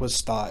was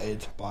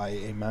started by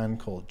a man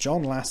called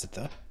John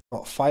Lasseter.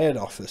 Got fired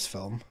off this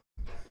film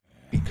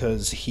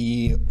because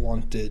he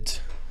wanted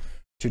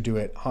to do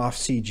it half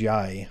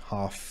CGI,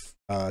 half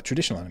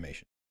traditional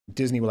animation.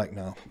 Disney were like,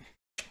 no,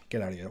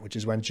 get out of here, which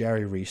is when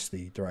Jerry Reese,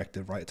 the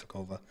director, writer, took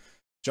over.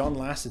 John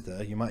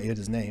Lasseter, you might have heard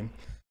his name,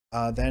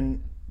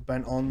 then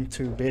went on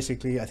to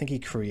basically, I think he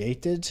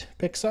created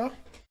Pixar.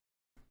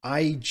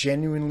 I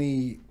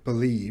genuinely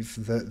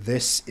believe that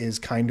this is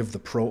kind of the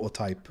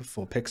prototype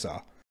for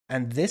Pixar.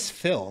 And this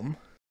film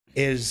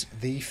is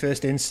the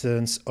first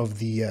instance of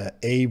the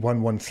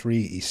A113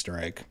 Easter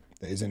egg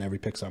that is in every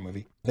Pixar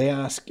movie. They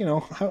ask, you know,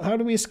 how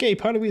do we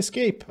escape? How do we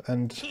escape?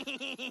 And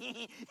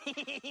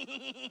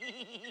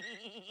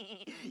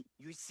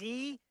You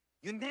see?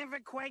 You never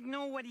quite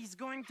know what he's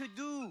going to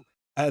do.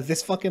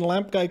 This fucking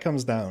lamp guy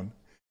comes down.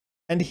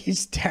 And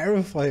he's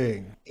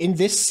terrifying. In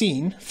this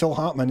scene, Phil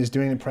Hartman is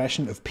doing an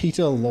impression of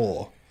Peter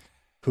Law,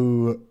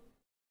 who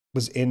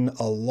was in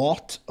a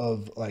lot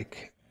of,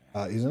 like,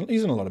 he's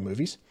in a lot of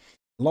movies,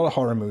 a lot of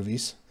horror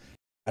movies.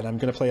 And I'm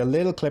going to play a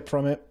little clip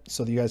from it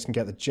so that you guys can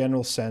get the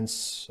general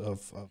sense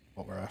of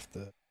what we're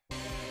after.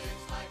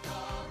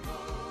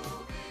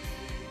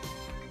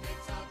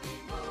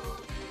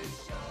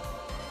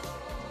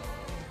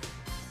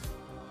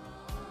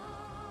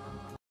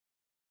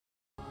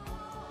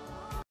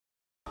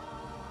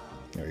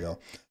 There we go.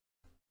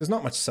 There's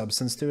not much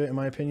substance to it, in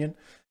my opinion.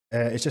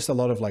 It's just a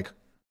lot of like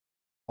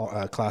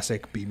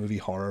classic B-movie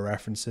horror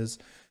references.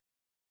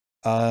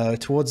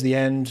 Towards the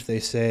end,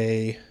 they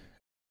say,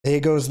 "Here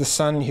goes the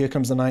sun, here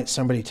comes the night,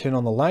 somebody turn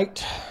on the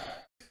light."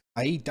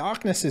 I.e.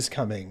 darkness is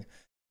coming.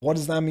 What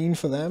does that mean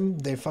for them?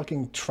 They're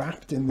fucking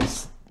trapped in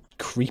this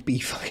creepy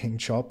fucking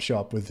chop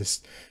shop with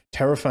this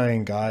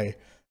terrifying guy,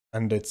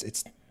 and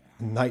it's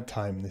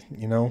nighttime,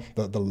 you know?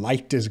 The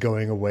light is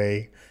going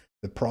away.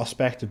 The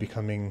prospect of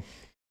becoming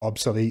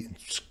obsolete and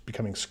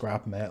becoming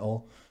scrap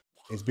metal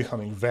is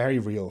becoming very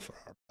real for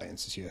our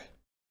appliances here.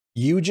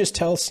 You just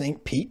tell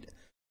St. Pete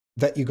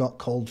that you got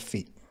cold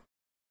feet.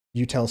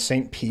 You tell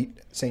St.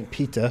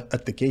 Peter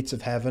at the gates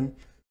of heaven,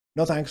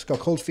 "No thanks, got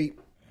cold feet.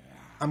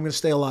 I'm going to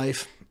stay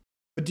alive."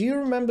 But do you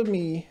remember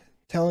me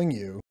telling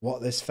you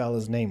what this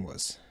fella's name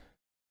was?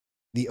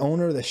 The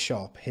owner of the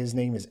shop, his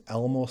name is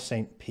Elmo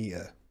St.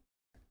 Peter.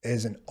 It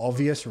is an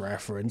obvious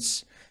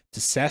reference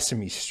to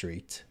Sesame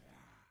Street,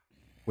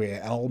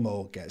 where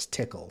Elmo gets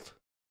tickled.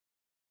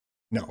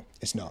 No,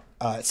 it's not.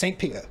 St.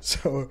 Peter.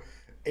 So,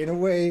 in a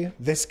way,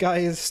 this guy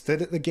is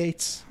stood at the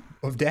gates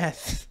of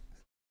death.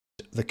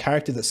 The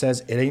character that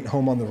says "it ain't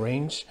home on the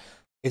range"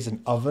 is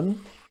an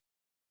oven,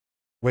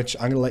 which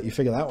I'm going to let you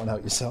figure that one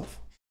out yourself.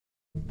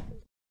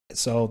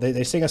 So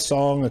they sing a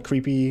song, a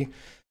creepy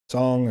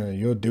song,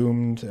 "You're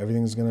doomed,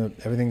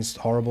 everything's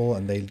horrible,"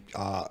 and they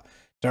are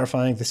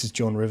terrifying. This is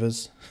Joan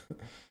Rivers.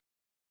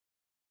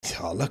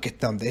 Oh, look at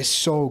them. They're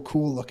so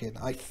cool looking.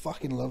 I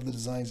fucking love the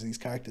designs of these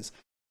characters.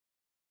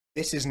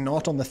 This is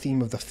not on the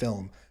theme of the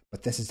film,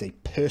 but this is a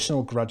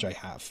personal grudge I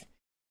have.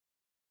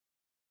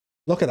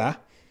 Look at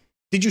that.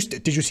 Did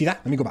you see that?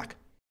 Let me go back.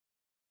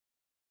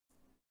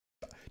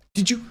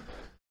 Did you?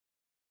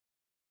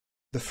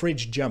 The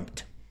fridge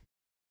jumped.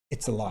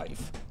 It's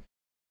alive.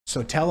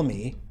 So tell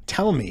me,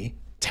 Jerry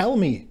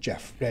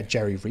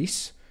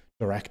Reese,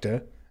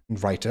 director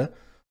and writer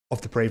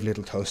of The Brave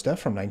Little Toaster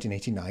from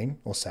 1989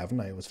 or 7,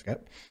 I always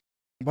forget.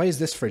 Why is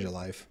this fridge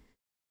alive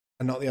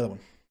and not the other one?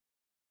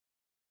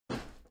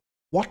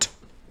 What?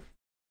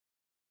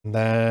 And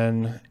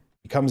then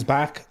he comes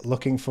back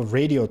looking for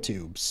radio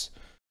tubes,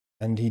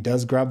 and he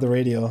does grab the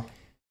radio,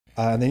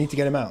 and they need to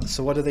get him out.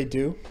 So what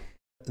do?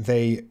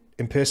 They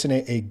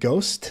impersonate a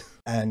ghost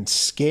and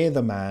scare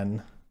the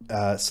man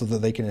so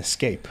that they can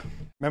escape.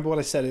 Remember what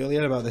I said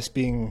earlier about this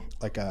being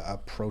like a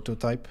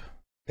prototype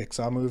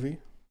Pixar movie?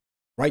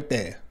 Right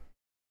there.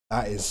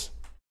 That is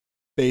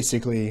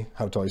basically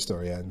how Toy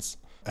Story ends.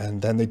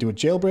 And then they do a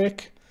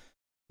jailbreak.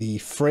 The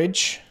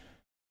fridge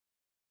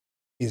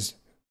is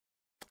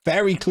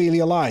very clearly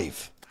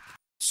alive.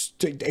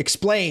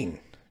 Explain,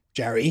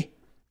 Jerry.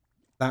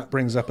 That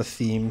brings up a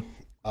theme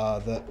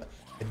that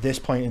at this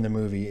point in the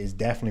movie is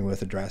definitely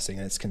worth addressing,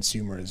 and it's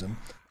consumerism.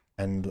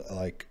 And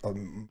like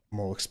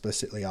more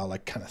explicitly, our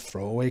like kind of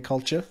throwaway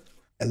culture.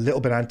 A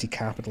little bit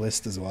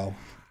anti-capitalist as well.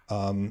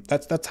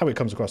 That's how it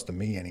comes across to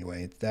me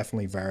anyway. It's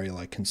definitely very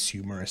like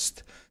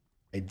consumerist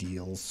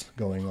ideals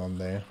going on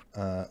there.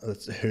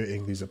 That's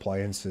hurting these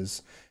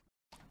appliances.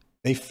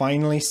 They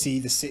finally see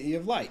the City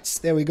of Lights.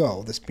 There we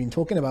go. That's been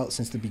talking about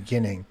since the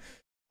beginning.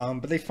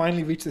 But they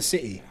finally reach the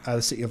city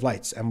of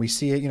Lights, and we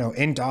see it, you know,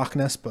 in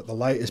darkness, but the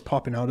light is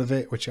popping out of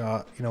it, which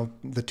are, you know,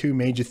 the two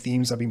major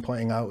themes I've been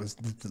pointing out is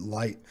the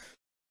light,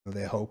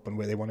 their hope and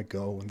where they want to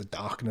go, and the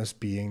darkness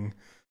being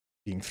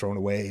thrown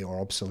away or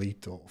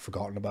obsolete or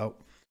forgotten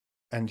about.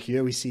 And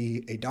here we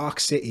see a dark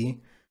city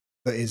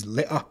that is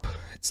lit up.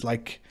 It's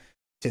like,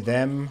 to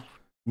them,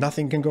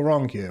 nothing can go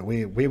wrong here.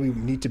 We're where we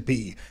need to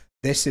be.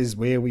 This is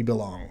where we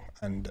belong.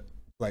 And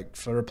like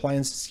for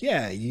appliances,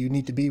 yeah, you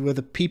need to be where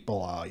the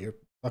people are. Your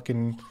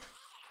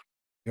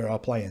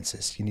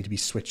appliances. You need to be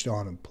switched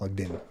on and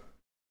plugged in.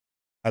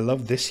 I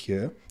love this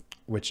here,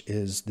 which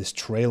is this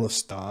trail of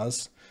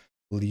stars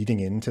leading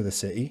into the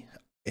city.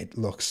 It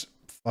looks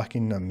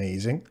fucking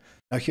amazing.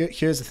 Now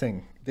here's the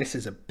thing. This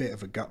is a bit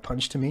of a gut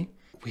punch to me.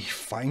 We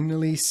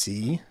finally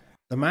see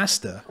the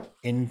Master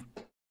in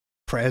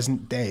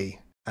present day,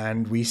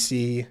 and we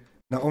see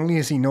not only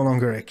is he no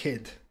longer a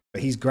kid,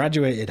 but he's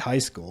graduated high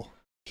school.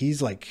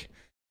 He's like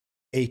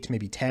 8,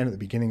 maybe 10 at the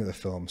beginning of the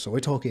film. So we're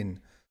talking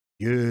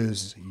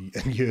years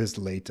and years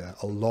later,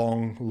 a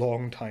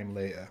long time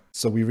later.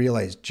 So we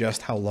realize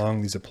just how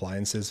long these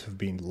appliances have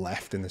been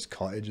left in this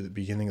cottage at the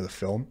beginning of the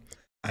film.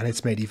 And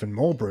it's made even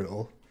more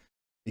brutal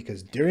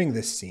because during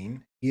this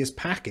scene, he is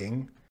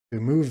packing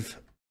to move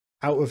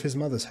out of his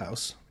mother's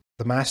house.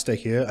 The Master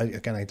here,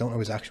 again, I don't know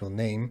his actual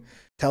name,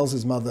 tells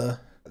his mother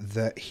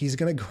that he's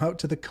going to go out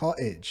to the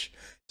cottage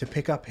to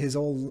pick up his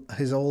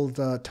old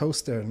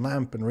toaster and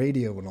lamp and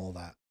radio and all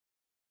that.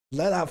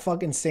 Let that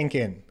fucking sink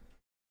in.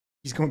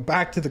 He's going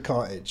back to the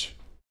cottage.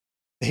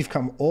 They've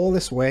come all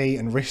this way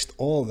and risked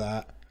all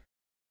that,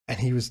 and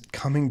he was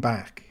coming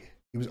back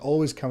He was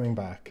always coming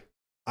back.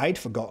 I'd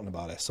forgotten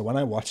about it. So when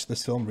I watched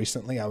this film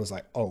recently, I was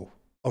like, oh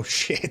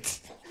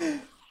shit.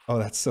 Oh,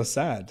 that's so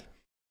sad.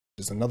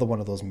 There's another one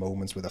of those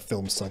moments where the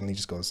film suddenly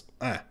just goes,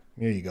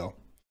 here you go.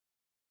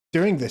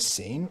 During this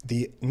scene,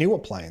 the new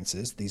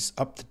appliances, these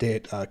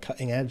up-to-date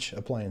cutting-edge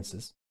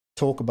appliances,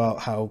 talk about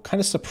how kind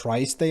of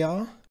surprised they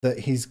are that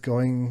he's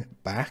going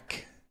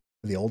back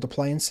to the old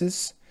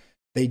appliances.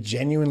 They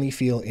genuinely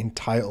feel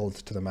entitled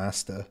to the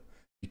master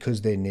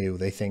because they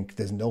think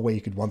there's no way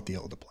you could want the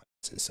old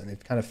appliances. And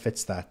it kind of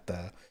fits that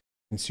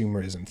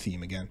consumerism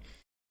theme again.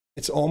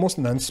 It's almost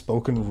an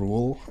unspoken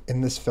rule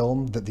in this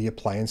film that the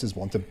appliances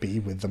want to be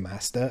with the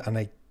master. And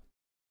I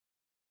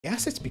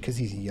guess it's because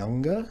he's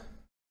younger.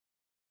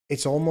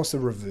 It's almost a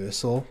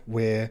reversal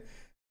where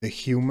the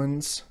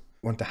humans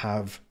want to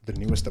have the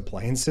newest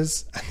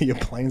appliances and the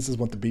appliances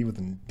want to be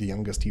with the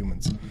youngest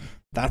humans.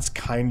 That's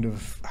kind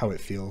of how it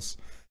feels.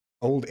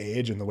 Old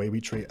age and the way we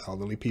treat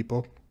elderly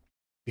people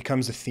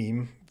becomes a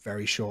theme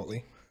very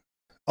shortly.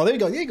 Oh, there you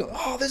go. There you go.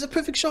 Oh, there's a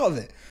perfect shot of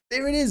it.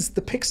 There it is.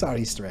 The Pixar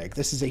Easter egg.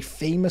 This is a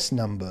famous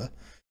number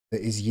that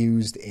is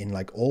used in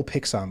like all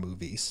Pixar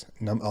movies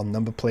on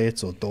number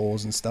plates or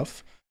doors and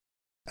stuff.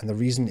 And the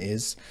reason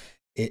is,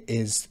 it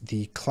is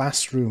the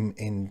classroom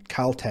in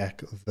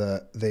Caltech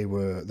that they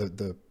were,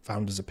 the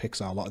founders of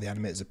Pixar, a lot of the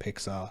animators of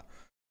Pixar,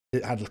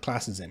 it had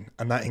classes in.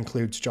 And that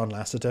includes John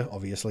Lasseter,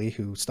 obviously,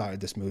 who started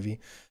this movie.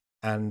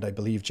 And I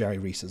believe Jerry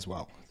Reese as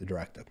well, the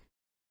director.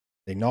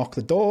 They knock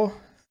the door,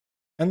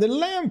 and the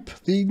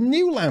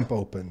new lamp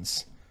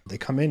opens. They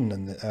come in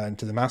and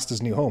into the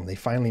master's new home. They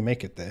finally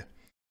make it there.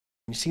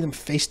 You see them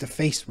face to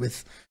face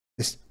with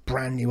this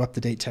brand new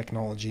up-to-date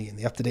technology, and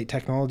the up-to-date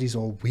technology is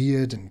all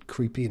weird and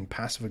creepy and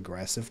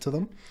passive-aggressive to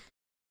them.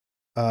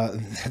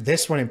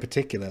 This one in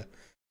particular,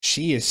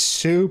 she is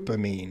super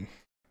mean.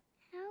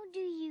 How do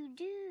you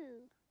do?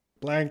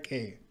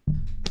 Blanky.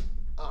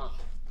 Oh,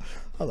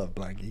 I love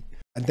Blanky.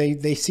 And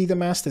they see the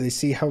master, they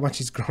see how much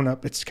he's grown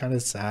up, it's kind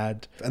of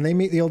sad. And they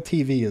meet the old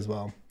TV as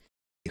well,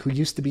 who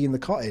used to be in the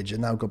cottage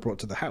and now got brought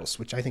to the house,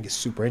 which I think is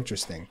super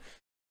interesting.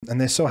 And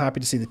they're so happy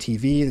to see the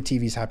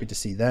TV's happy to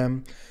see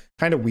them.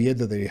 Kind of weird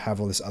that they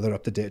have all this other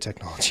up-to-date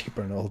technology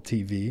for an old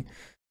TV.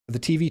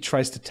 But the TV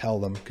tries to tell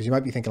them, because you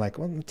might be thinking like,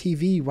 well, the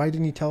TV, why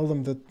didn't he tell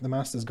them that the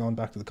master's gone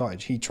back to the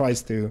cottage? He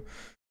tries to,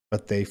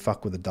 but they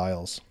fuck with the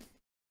dials.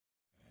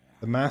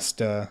 The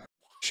master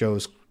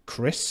shows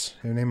Chris,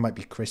 her name might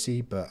be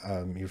Chrissy, but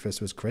he refers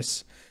to as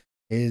Chris,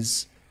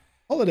 his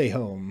holiday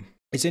home.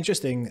 It's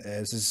interesting,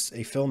 this is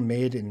a film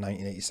made in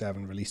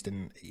 1987, released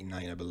in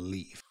 89, I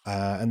believe.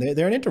 And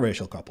they're an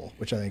interracial couple,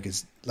 which I think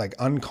is like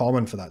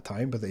uncommon for that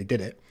time, but they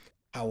did it.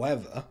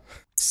 However,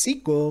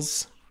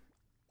 sequels,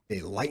 they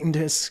lightened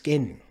his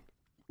skin.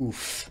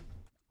 Oof,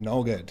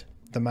 no good.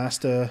 The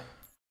master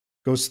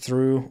goes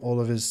through all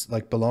of his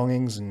like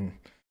belongings and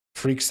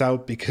freaks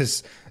out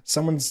because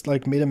someone's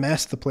like made a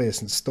mess of the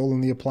place and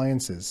stolen the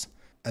appliances.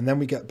 And then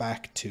we get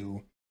back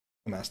to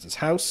the master's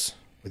house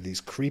with these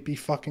creepy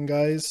fucking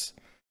guys.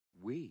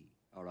 We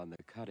are on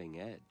the cutting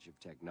edge of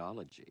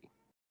technology.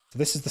 So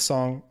this is the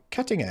song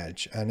Cutting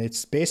Edge, and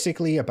it's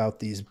basically about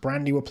these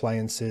brand new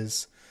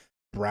appliances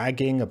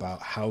bragging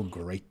about how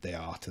great they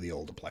are to the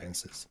old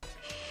appliances.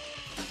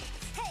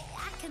 Hey,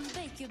 I can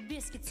bake your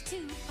biscuits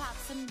too. Pop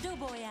some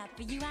doughboy out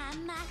for you.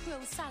 I'm macro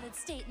solid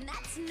state, and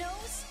that's no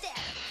step.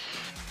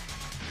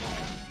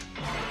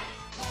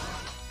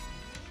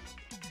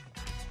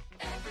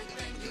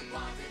 Everything you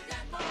wanted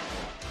and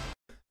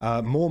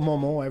more.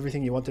 More,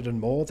 everything you wanted and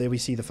more. There we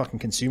see the fucking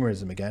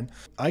consumerism again.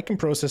 I can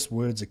process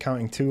words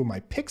accounting to my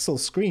pixel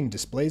screen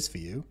displays for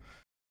you.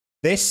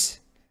 This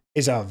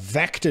is a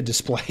vector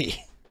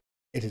display.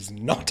 It is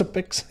not a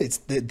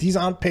pixel. These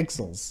aren't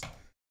pixels.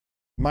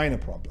 Minor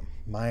problem.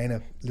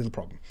 Minor little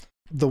problem.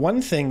 The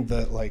one thing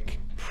that like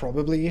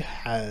probably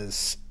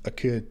has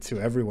occurred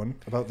to everyone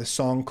about this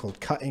song called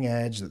Cutting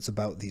Edge, that's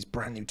about these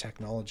brand new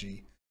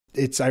technology.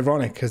 It's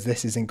ironic because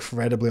this is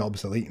incredibly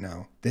obsolete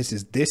now. This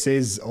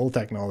is old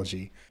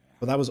technology,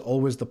 but that was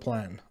always the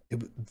plan.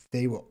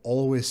 They were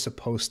always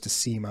supposed to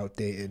seem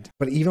outdated.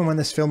 But even when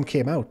this film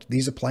came out,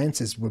 these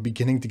appliances were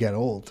beginning to get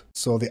old.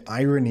 So the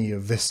irony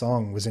of this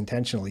song was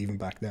intentional even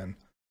back then.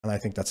 And I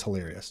think that's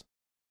hilarious.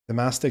 The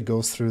master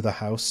goes through the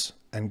house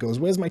and goes,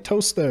 "Where's my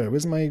toaster?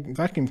 Where's my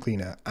vacuum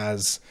cleaner?"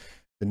 As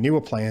the new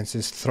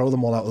appliances throw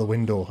them all out of the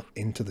window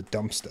into the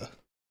dumpster.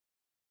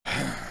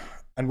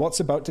 And what's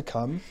about to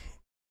come,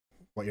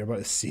 what you're about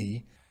to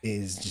see,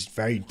 is just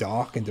very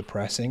dark and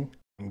depressing.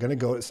 I'm going to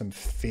go to some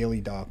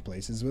fairly dark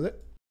places with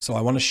it. So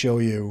I want to show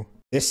you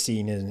this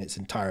scene in its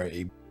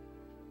entirety.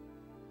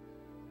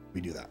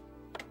 We do that.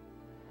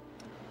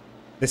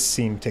 This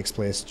scene takes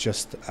place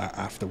just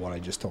after what I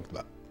just talked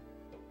about.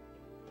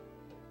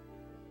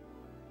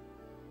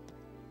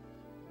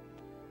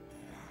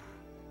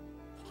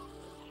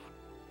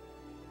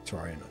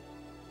 Terraria.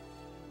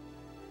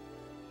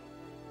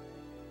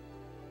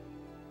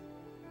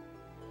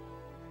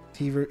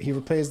 He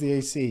repairs the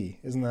AC.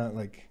 Isn't that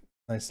like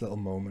a nice little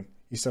moment?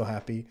 He's so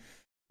happy.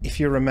 If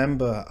you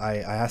remember, I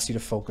asked you to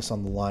focus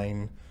on the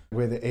line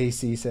where the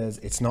AC says,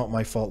 "It's not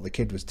my fault the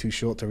kid was too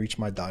short to reach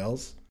my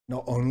dials."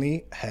 Not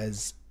only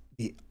has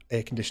the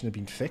air conditioner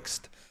been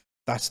fixed,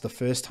 that's the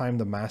first time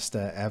the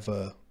master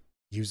ever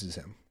uses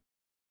him,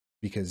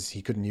 because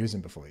he couldn't use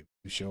him before, he was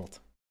too short.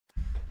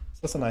 So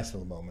that's a nice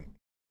little moment.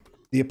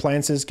 The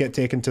appliances get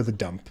taken to the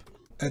dump.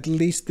 At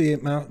least the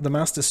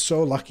master's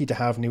so lucky to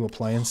have new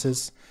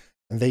appliances,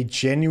 and they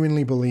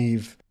genuinely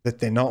believe that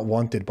they're not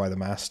wanted by the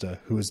master,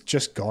 who has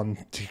just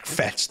gone to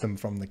fetch them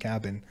from the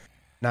cabin.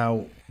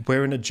 Now,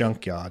 we're in a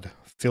junkyard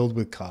filled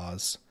with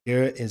cars.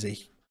 Here is a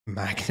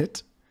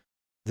magnet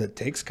that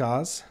takes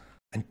cars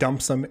and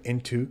dumps them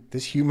into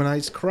this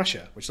humanized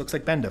crusher, which looks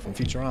like Bender from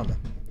Futurama.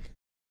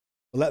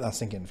 We'll let that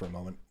sink in for a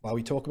moment while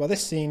we talk about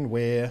this scene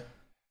where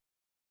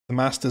the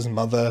master's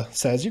mother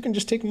says, "You can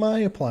just take my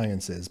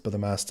appliances," but the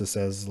master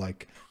says,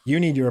 like, "You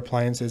need your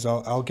appliances,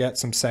 I'll get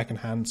some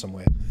secondhand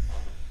somewhere."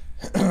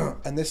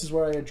 And this is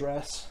where I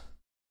address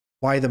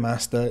why the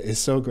master is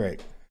so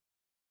great.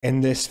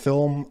 In this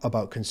film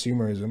about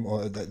consumerism,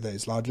 or that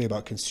is largely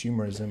about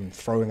consumerism,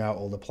 throwing out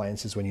old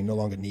appliances when you no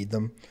longer need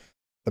them,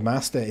 the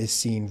master is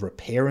seen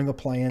repairing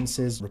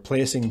appliances,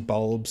 replacing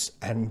bulbs,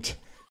 and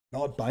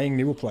not buying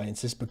new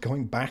appliances, but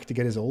going back to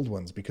get his old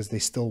ones because they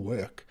still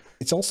work.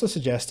 It's also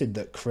suggested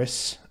that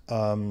Chris,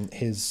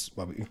 his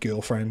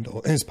girlfriend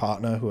or his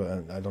partner, who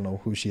I don't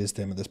know who she is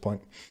to him at this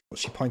point, but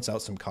she points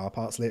out some car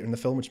parts later in the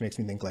film, which makes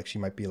me think like she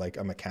might be like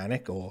a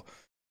mechanic or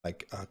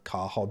like a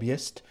car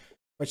hobbyist,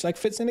 which like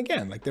fits in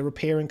again, like they're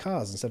repairing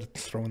cars instead of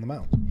throwing them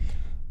out.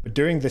 But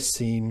during this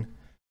scene,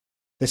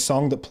 this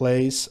song that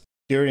plays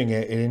during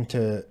it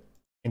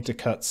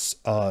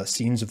intercuts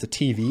scenes of the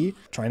TV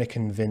trying to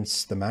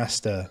convince the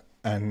master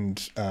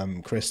and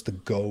Chris to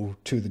go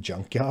to the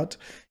junkyard.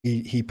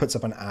 He puts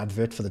up an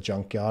advert for the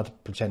junkyard,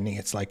 pretending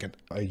it's like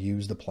a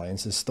used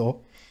appliances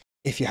store.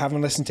 If you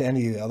haven't listened to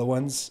any of the other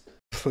ones,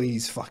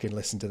 please fucking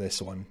listen to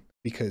this one,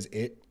 because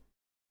it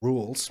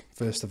rules,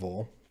 first of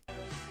all.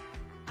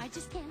 I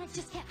just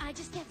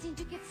can't seem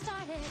to get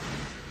started.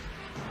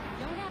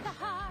 Don't have the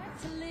heart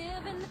to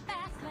live in the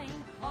fast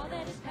lane. All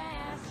that is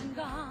past and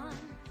gone.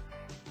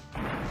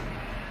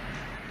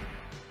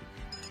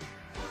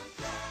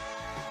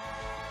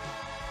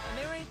 And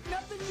there ain't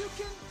nothing you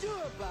can do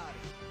about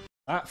it.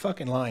 That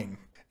fucking line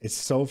is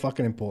so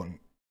fucking important.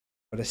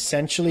 But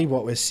essentially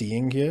what we're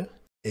seeing here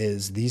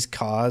is these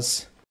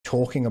cars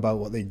talking about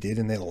what they did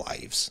in their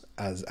lives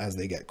as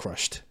they get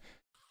crushed.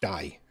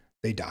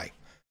 They die.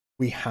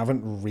 We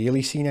haven't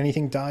really seen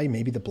anything die,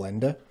 maybe the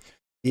blender.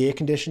 The air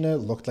conditioner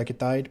looked like it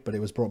died, but it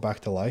was brought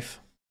back to life.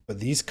 But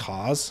these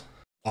cars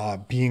are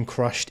being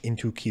crushed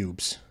into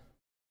cubes.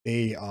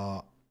 They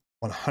are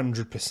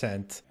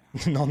 100%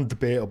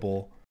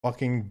 non-debatable,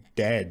 fucking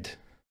dead,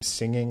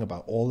 singing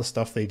about all the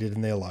stuff they did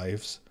in their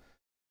lives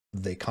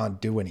they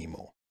can't do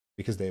anymore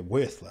because they're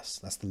worthless.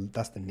 That's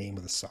the name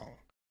of the song.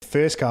 The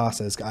first car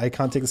says, "I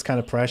can't take this kind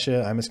of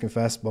pressure. I must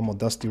confess, one more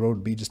dusty road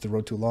would be just a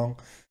road too long."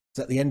 It's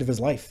at the end of his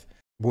life.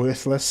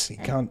 Worthless. He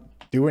can't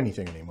do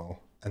anything anymore.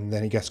 And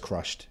then he gets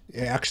crushed.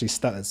 It actually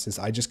stutters. Says,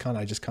 I just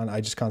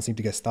can't seem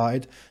to get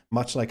started.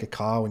 Much like a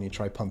car when you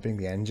try pumping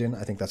the engine.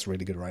 I think that's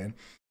really good writing.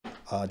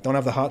 Don't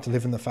have the heart to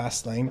live in the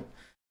fast lane.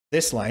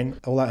 This line,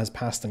 all that has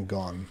passed and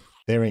gone.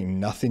 There ain't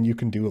nothing you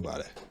can do about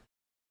it.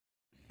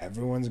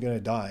 Everyone's gonna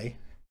die.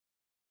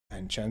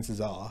 And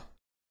chances are,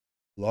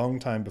 long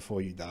time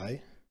before you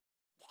die,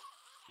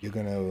 you're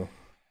gonna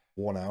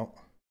worn out,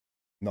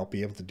 not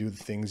be able to do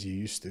the things you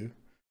used to,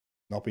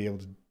 not be able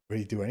to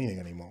really do anything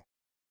anymore.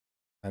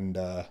 And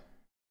there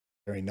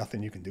ain't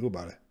nothing you can do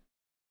about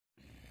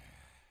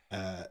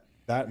it.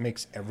 That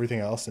makes everything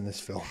else in this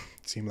film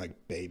seem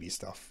like baby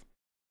stuff.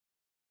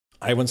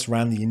 I once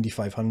ran the Indy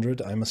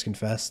 500. I must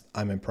confess,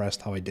 I'm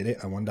impressed how I did it.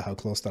 I wonder how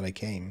close that I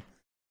came.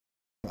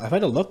 I've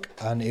had a look,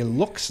 and it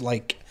looks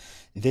like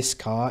this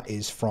car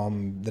is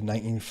from the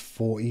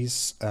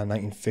 1940s,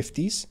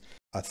 1950s.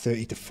 A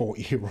 30 to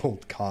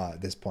 40-year-old car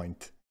at this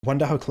point.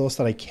 Wonder how close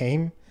that I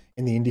came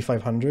in the Indy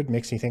 500.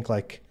 Makes me think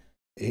like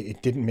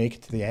it didn't make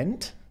it to the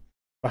end.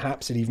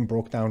 Perhaps it even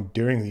broke down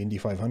during the Indy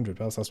 500.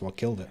 Perhaps that's what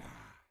killed it.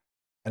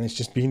 And it's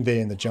just been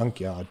there in the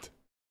junkyard.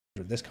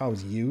 This car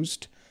was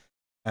used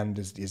and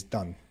is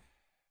done.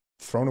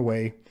 Thrown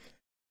away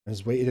and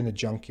has waited in a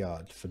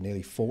junkyard for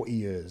nearly 40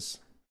 years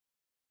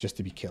just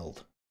to be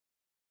killed.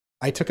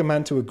 I took a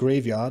man to a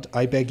graveyard.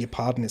 I beg your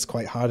pardon, it's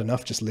quite hard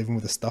enough just living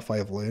with the stuff I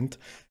have learned.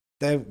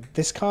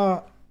 This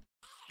car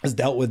has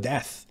dealt with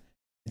death.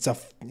 It's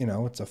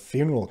a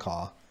funeral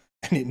car.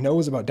 And it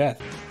knows about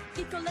death.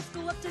 Kiko, let's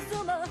go up to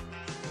Zuma.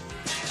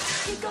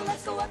 Kiko,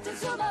 let's go up to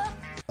Zuma.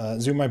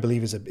 Zuma, I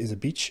believe, is a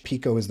beach.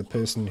 Pico is the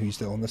person who used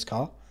to own this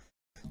car.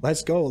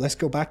 Let's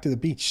go back to the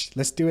beach.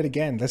 Let's do it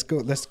again. Let's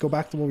go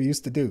back to what we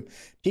used to do.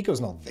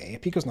 Pico's not there.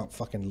 Pico's not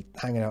fucking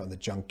hanging out in the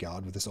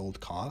junkyard with this old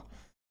car.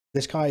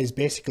 This car is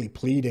basically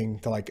pleading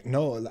to like,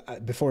 no,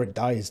 before it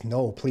dies,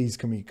 no, please,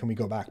 can we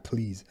go back,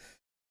 please?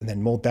 And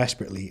then more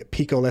desperately,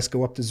 Pico, let's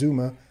go up to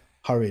Zuma,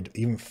 hurried,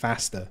 even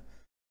faster,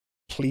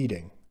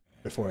 pleading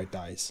before it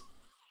dies.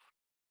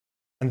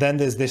 And then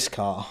there's this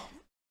car.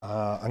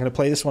 I'm going to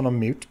play this one on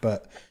mute,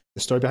 but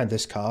the story behind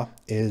this car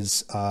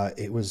is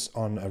it was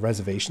on a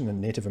reservation, a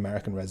Native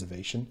American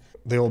reservation.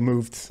 They all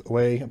moved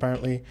away,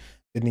 apparently.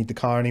 Didn't need the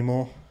car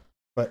anymore.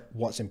 But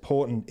what's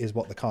important is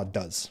what the car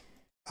does.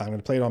 I'm going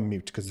to play it on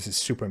mute because this is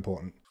super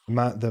important.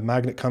 The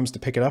magnet comes to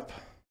pick it up.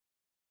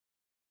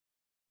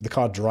 The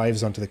car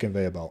drives onto the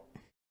conveyor belt.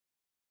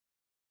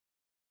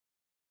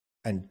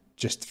 And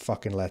just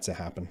fucking lets it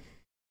happen.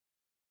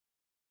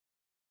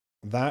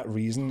 That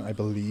reason, I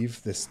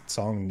believe this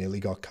song nearly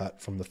got cut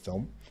from the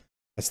film.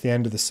 That's the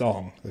end of the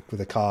song, like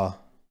with the car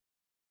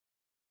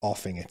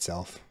offing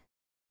itself.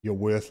 You're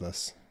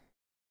worthless.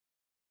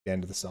 The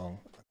end of the song.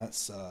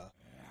 That's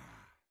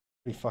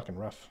pretty fucking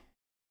rough.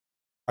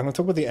 I'm going to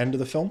talk about the end of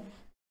the film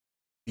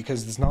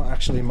because there's not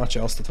actually much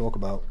else to talk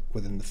about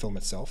within the film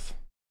itself.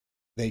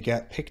 They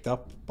get picked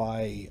up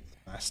by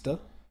the master.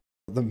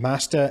 The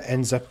master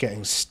ends up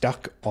getting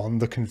stuck on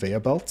the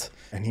conveyor belt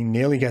and he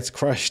nearly gets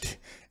crushed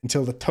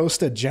until the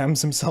toaster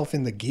jams himself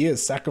in the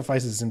gears,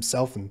 sacrifices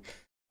himself and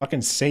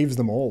fucking saves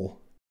them all.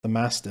 The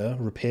master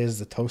repairs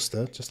the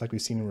toaster, just like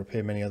we've seen him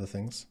repair many other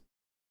things.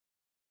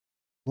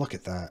 Look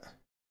at that.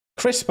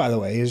 Chris, by the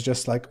way, is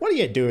just like, what are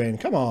you doing?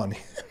 Come on.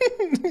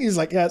 He's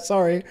like, yeah,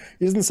 sorry.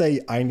 He doesn't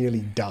say, I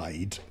nearly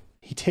died.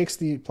 He takes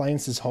the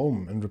appliances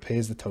home and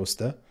repairs the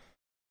toaster,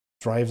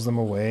 drives them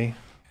away,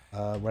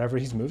 wherever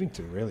he's moving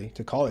to, really.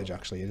 To college,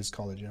 actually. It is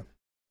college, yeah.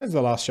 That's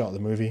the last shot of the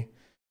movie.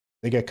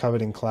 They get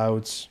covered in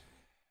clouds.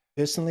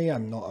 Personally,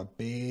 I'm not a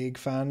big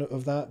fan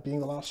of that being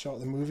the last shot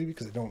of the movie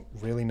because I don't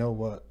really know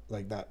what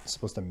like that's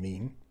supposed to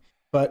mean.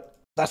 But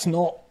that's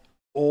not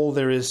all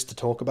there is to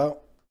talk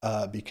about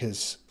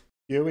because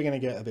here we're going to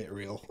get a bit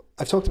real.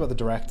 I've talked about the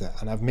director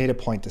and I've made a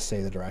point to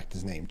say the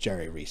director's name,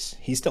 Jerry Reese.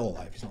 He's still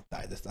alive. He's not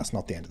died. That's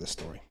not the end of the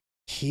story.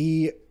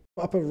 He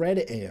put up a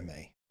Reddit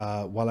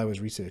AMA while I was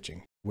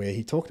researching where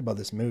he talked about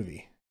this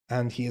movie.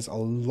 And he has a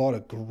lot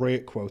of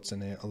great quotes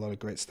in it, a lot of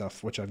great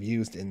stuff, which I've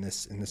used in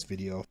this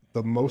video.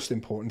 The most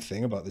important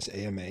thing about this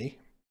AMA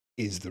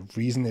is the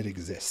reason it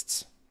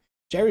exists.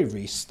 Jerry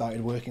Reese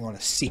started working on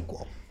a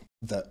sequel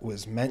that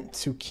was meant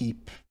to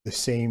keep the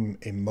same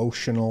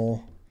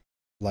emotional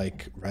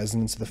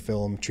resonance of the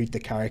film, treat the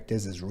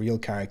characters as real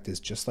characters,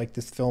 just like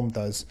this film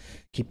does,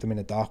 keep them in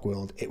a dark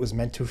world. It was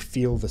meant to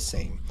feel the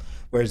same.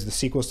 Whereas the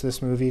sequels to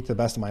this movie, to the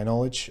best of my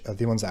knowledge,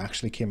 the ones that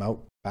actually came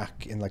out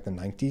back in like the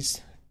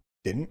 90s,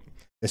 didn't.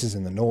 This is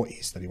in the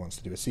noughties that he wants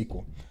to do a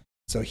sequel.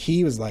 So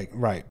he was like,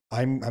 right,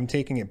 I'm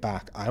taking it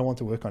back. I want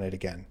to work on it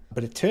again.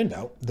 But it turned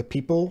out the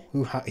people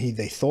who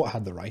they thought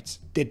had the rights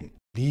didn't.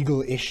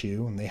 Legal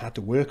issue, and they had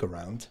to work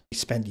around. He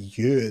spent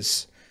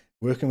years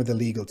working with the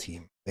legal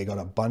team. They got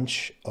a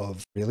bunch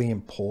of really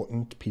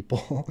important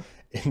people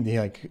in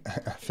the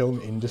film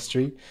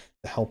industry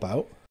to help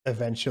out.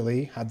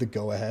 Eventually had the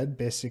go-ahead.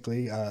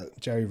 Basically,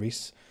 Jerry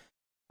Reese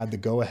had the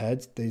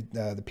go-ahead.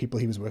 The people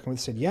he was working with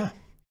said, yeah,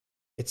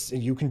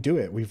 you can do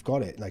it. We've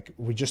got it. Like,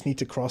 we just need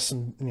to cross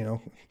some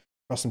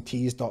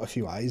T's, dot a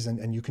few I's,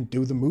 and you can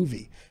do the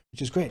movie,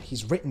 which is great.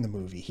 He's written the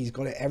movie. He's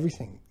got it,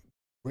 everything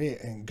great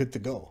and good to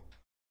go.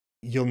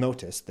 You'll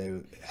notice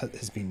there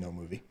has been no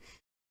movie.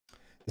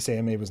 This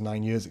AMA was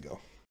 9 years ago.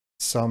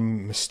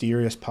 Some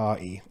mysterious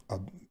party, a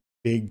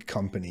big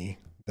company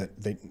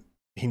that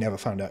he never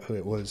found out who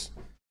it was,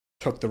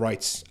 took the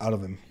rights out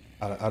of him,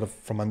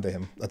 from under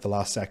him at the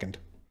last second.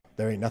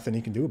 There ain't nothing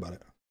he can do about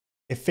it.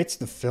 It fits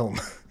the film.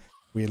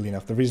 Weirdly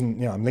enough, the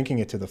reason, I'm linking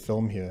it to the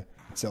film here,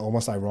 it's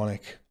almost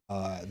ironic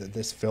that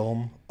this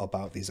film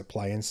about these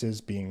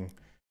appliances being,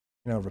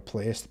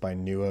 replaced by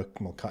newer,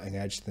 more cutting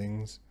edge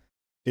things,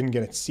 didn't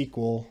get its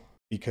sequel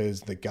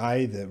because the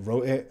guy that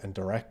wrote it and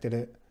directed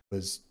it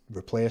was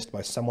replaced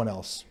by someone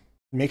else.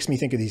 It makes me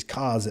think of these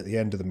cars at the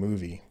end of the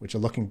movie, which are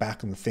looking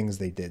back on the things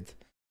they did.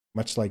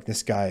 Much like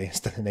this guy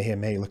stood in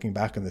AMA looking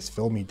back on this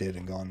film he did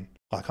and gone,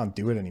 oh, I can't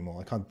do it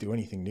anymore. I can't do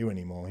anything new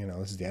anymore.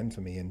 This is the end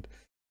for me. And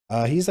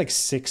he's like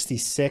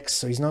 66,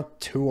 so he's not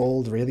too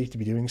old really to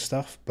be doing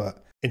stuff.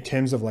 But in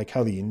terms of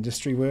how the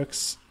industry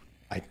works,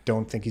 I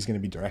don't think he's going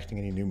to be directing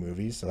any new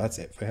movies. So that's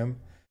it for him.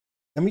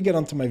 Then we get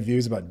onto my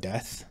views about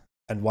death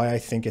and why I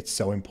think it's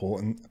so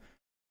important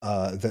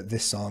that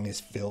this song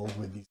is filled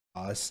with these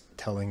cars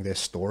telling their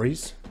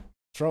stories.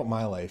 Throughout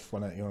my life,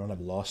 when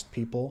I've lost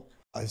people,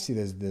 I see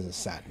there's a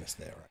sadness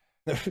there.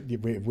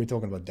 Right? We're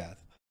talking about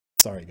death.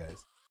 Sorry,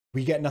 guys.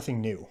 We get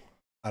nothing new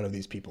out of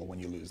these people when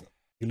you lose them.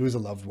 You lose a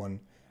loved one,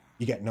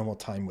 you get no more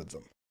time with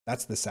them.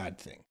 That's the sad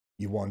thing.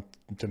 You want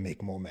to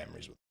make more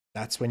memories with them.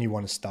 That's when you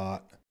want to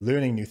start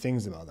learning new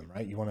things about them,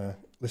 right? You want to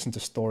listen to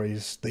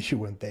stories that you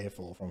weren't there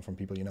for from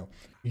people you know.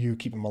 You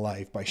keep them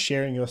alive by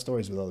sharing your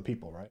stories with other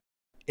people, right?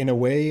 In a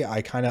way,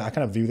 I kind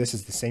of view this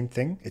as the same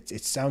thing.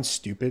 It sounds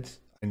stupid,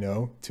 I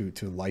know, to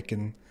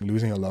liken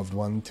losing a loved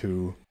one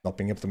to not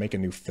being able to make a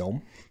new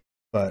film.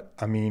 But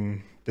I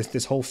mean,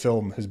 this whole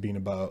film has been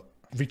about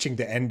reaching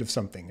the end of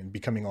something and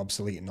becoming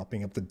obsolete and not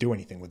being able to do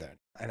anything with it.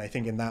 And I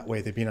think in that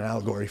way, they've been an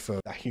allegory for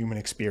that human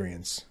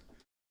experience.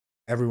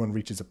 Everyone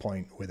reaches a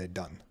point where they're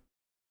done.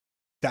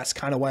 That's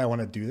kind of why I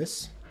want to do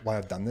this, why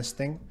I've done this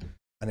thing.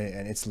 and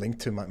it's linked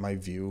to my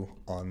view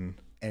on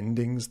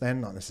endings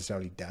then, not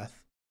necessarily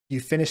death. You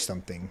finish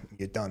something,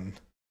 you're done,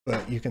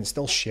 but you can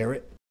still share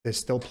it. There's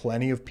still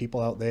plenty of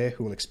people out there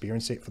who will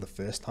experience it for the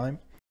first time.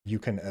 You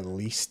can at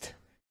least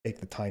take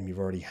the time you've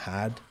already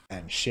had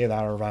and share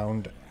that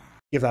around,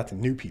 give that to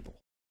new people.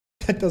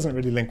 That doesn't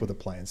really link with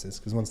appliances,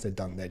 because once they're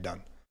done, they're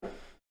done.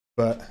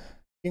 But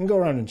you can go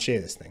around and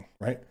share this thing,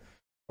 right?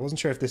 I wasn't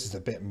sure if this is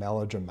a bit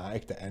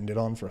melodramatic to end it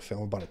on for a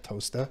film about a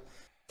toaster.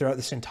 Throughout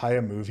this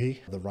entire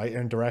movie, the writer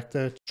and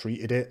director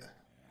treated it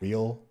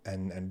real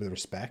and with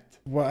respect.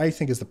 What I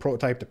think is the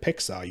prototype to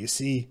Pixar. You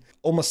see,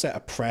 almost set a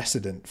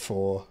precedent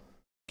for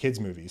kids'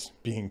 movies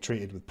being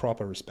treated with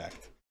proper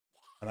respect.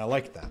 And I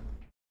like that.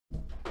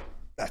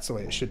 That's the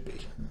way it should be.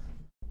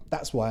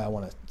 That's why I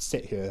want to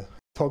sit here,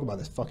 talk about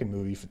this fucking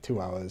movie for 2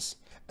 hours,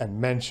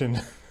 and mention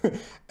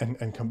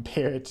and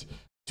compare it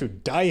to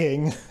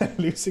dying and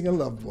losing a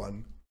loved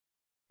one.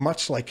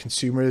 Much like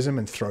consumerism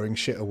and throwing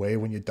shit away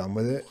when you're done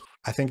with it,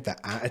 I think the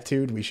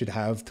attitude we should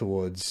have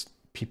towards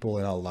people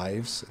in our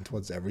lives and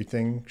towards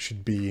everything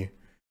should be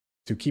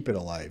to keep it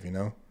alive, you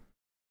know?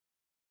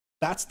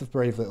 That's the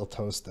brave little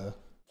toaster.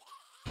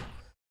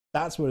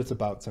 That's what it's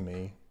about to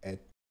me.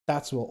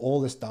 That's what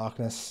all this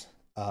darkness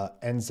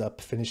ends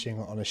up finishing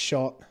on a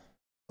shot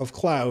of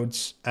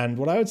clouds, and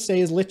what I would say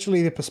is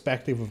literally the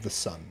perspective of the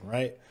sun,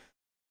 right?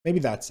 Maybe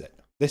that's it.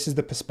 This is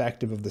the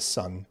perspective of the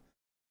sun,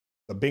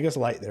 the biggest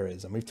light there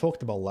is. And we've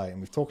talked about light and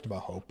we've talked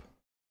about hope,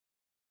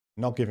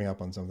 not giving up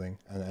on something,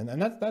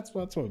 and that's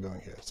what we're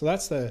going here. So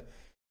that's the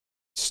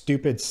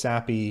stupid,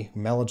 sappy,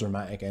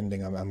 melodramatic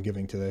ending I'm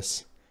giving to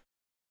this.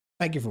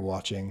 Thank you for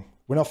watching.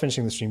 We're not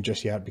finishing the stream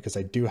just yet because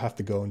I do have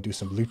to go and do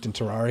some loot in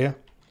Terraria.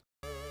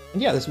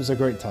 And yeah, this was a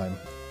great time.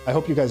 I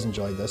hope you guys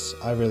enjoyed this.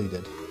 I really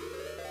did.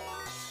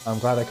 I'm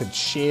glad I could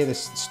share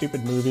this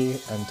stupid movie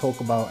and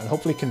talk about and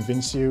hopefully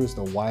convince you as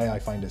to why I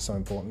find it so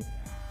important.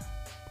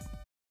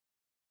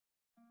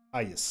 Ah,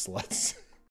 you sluts.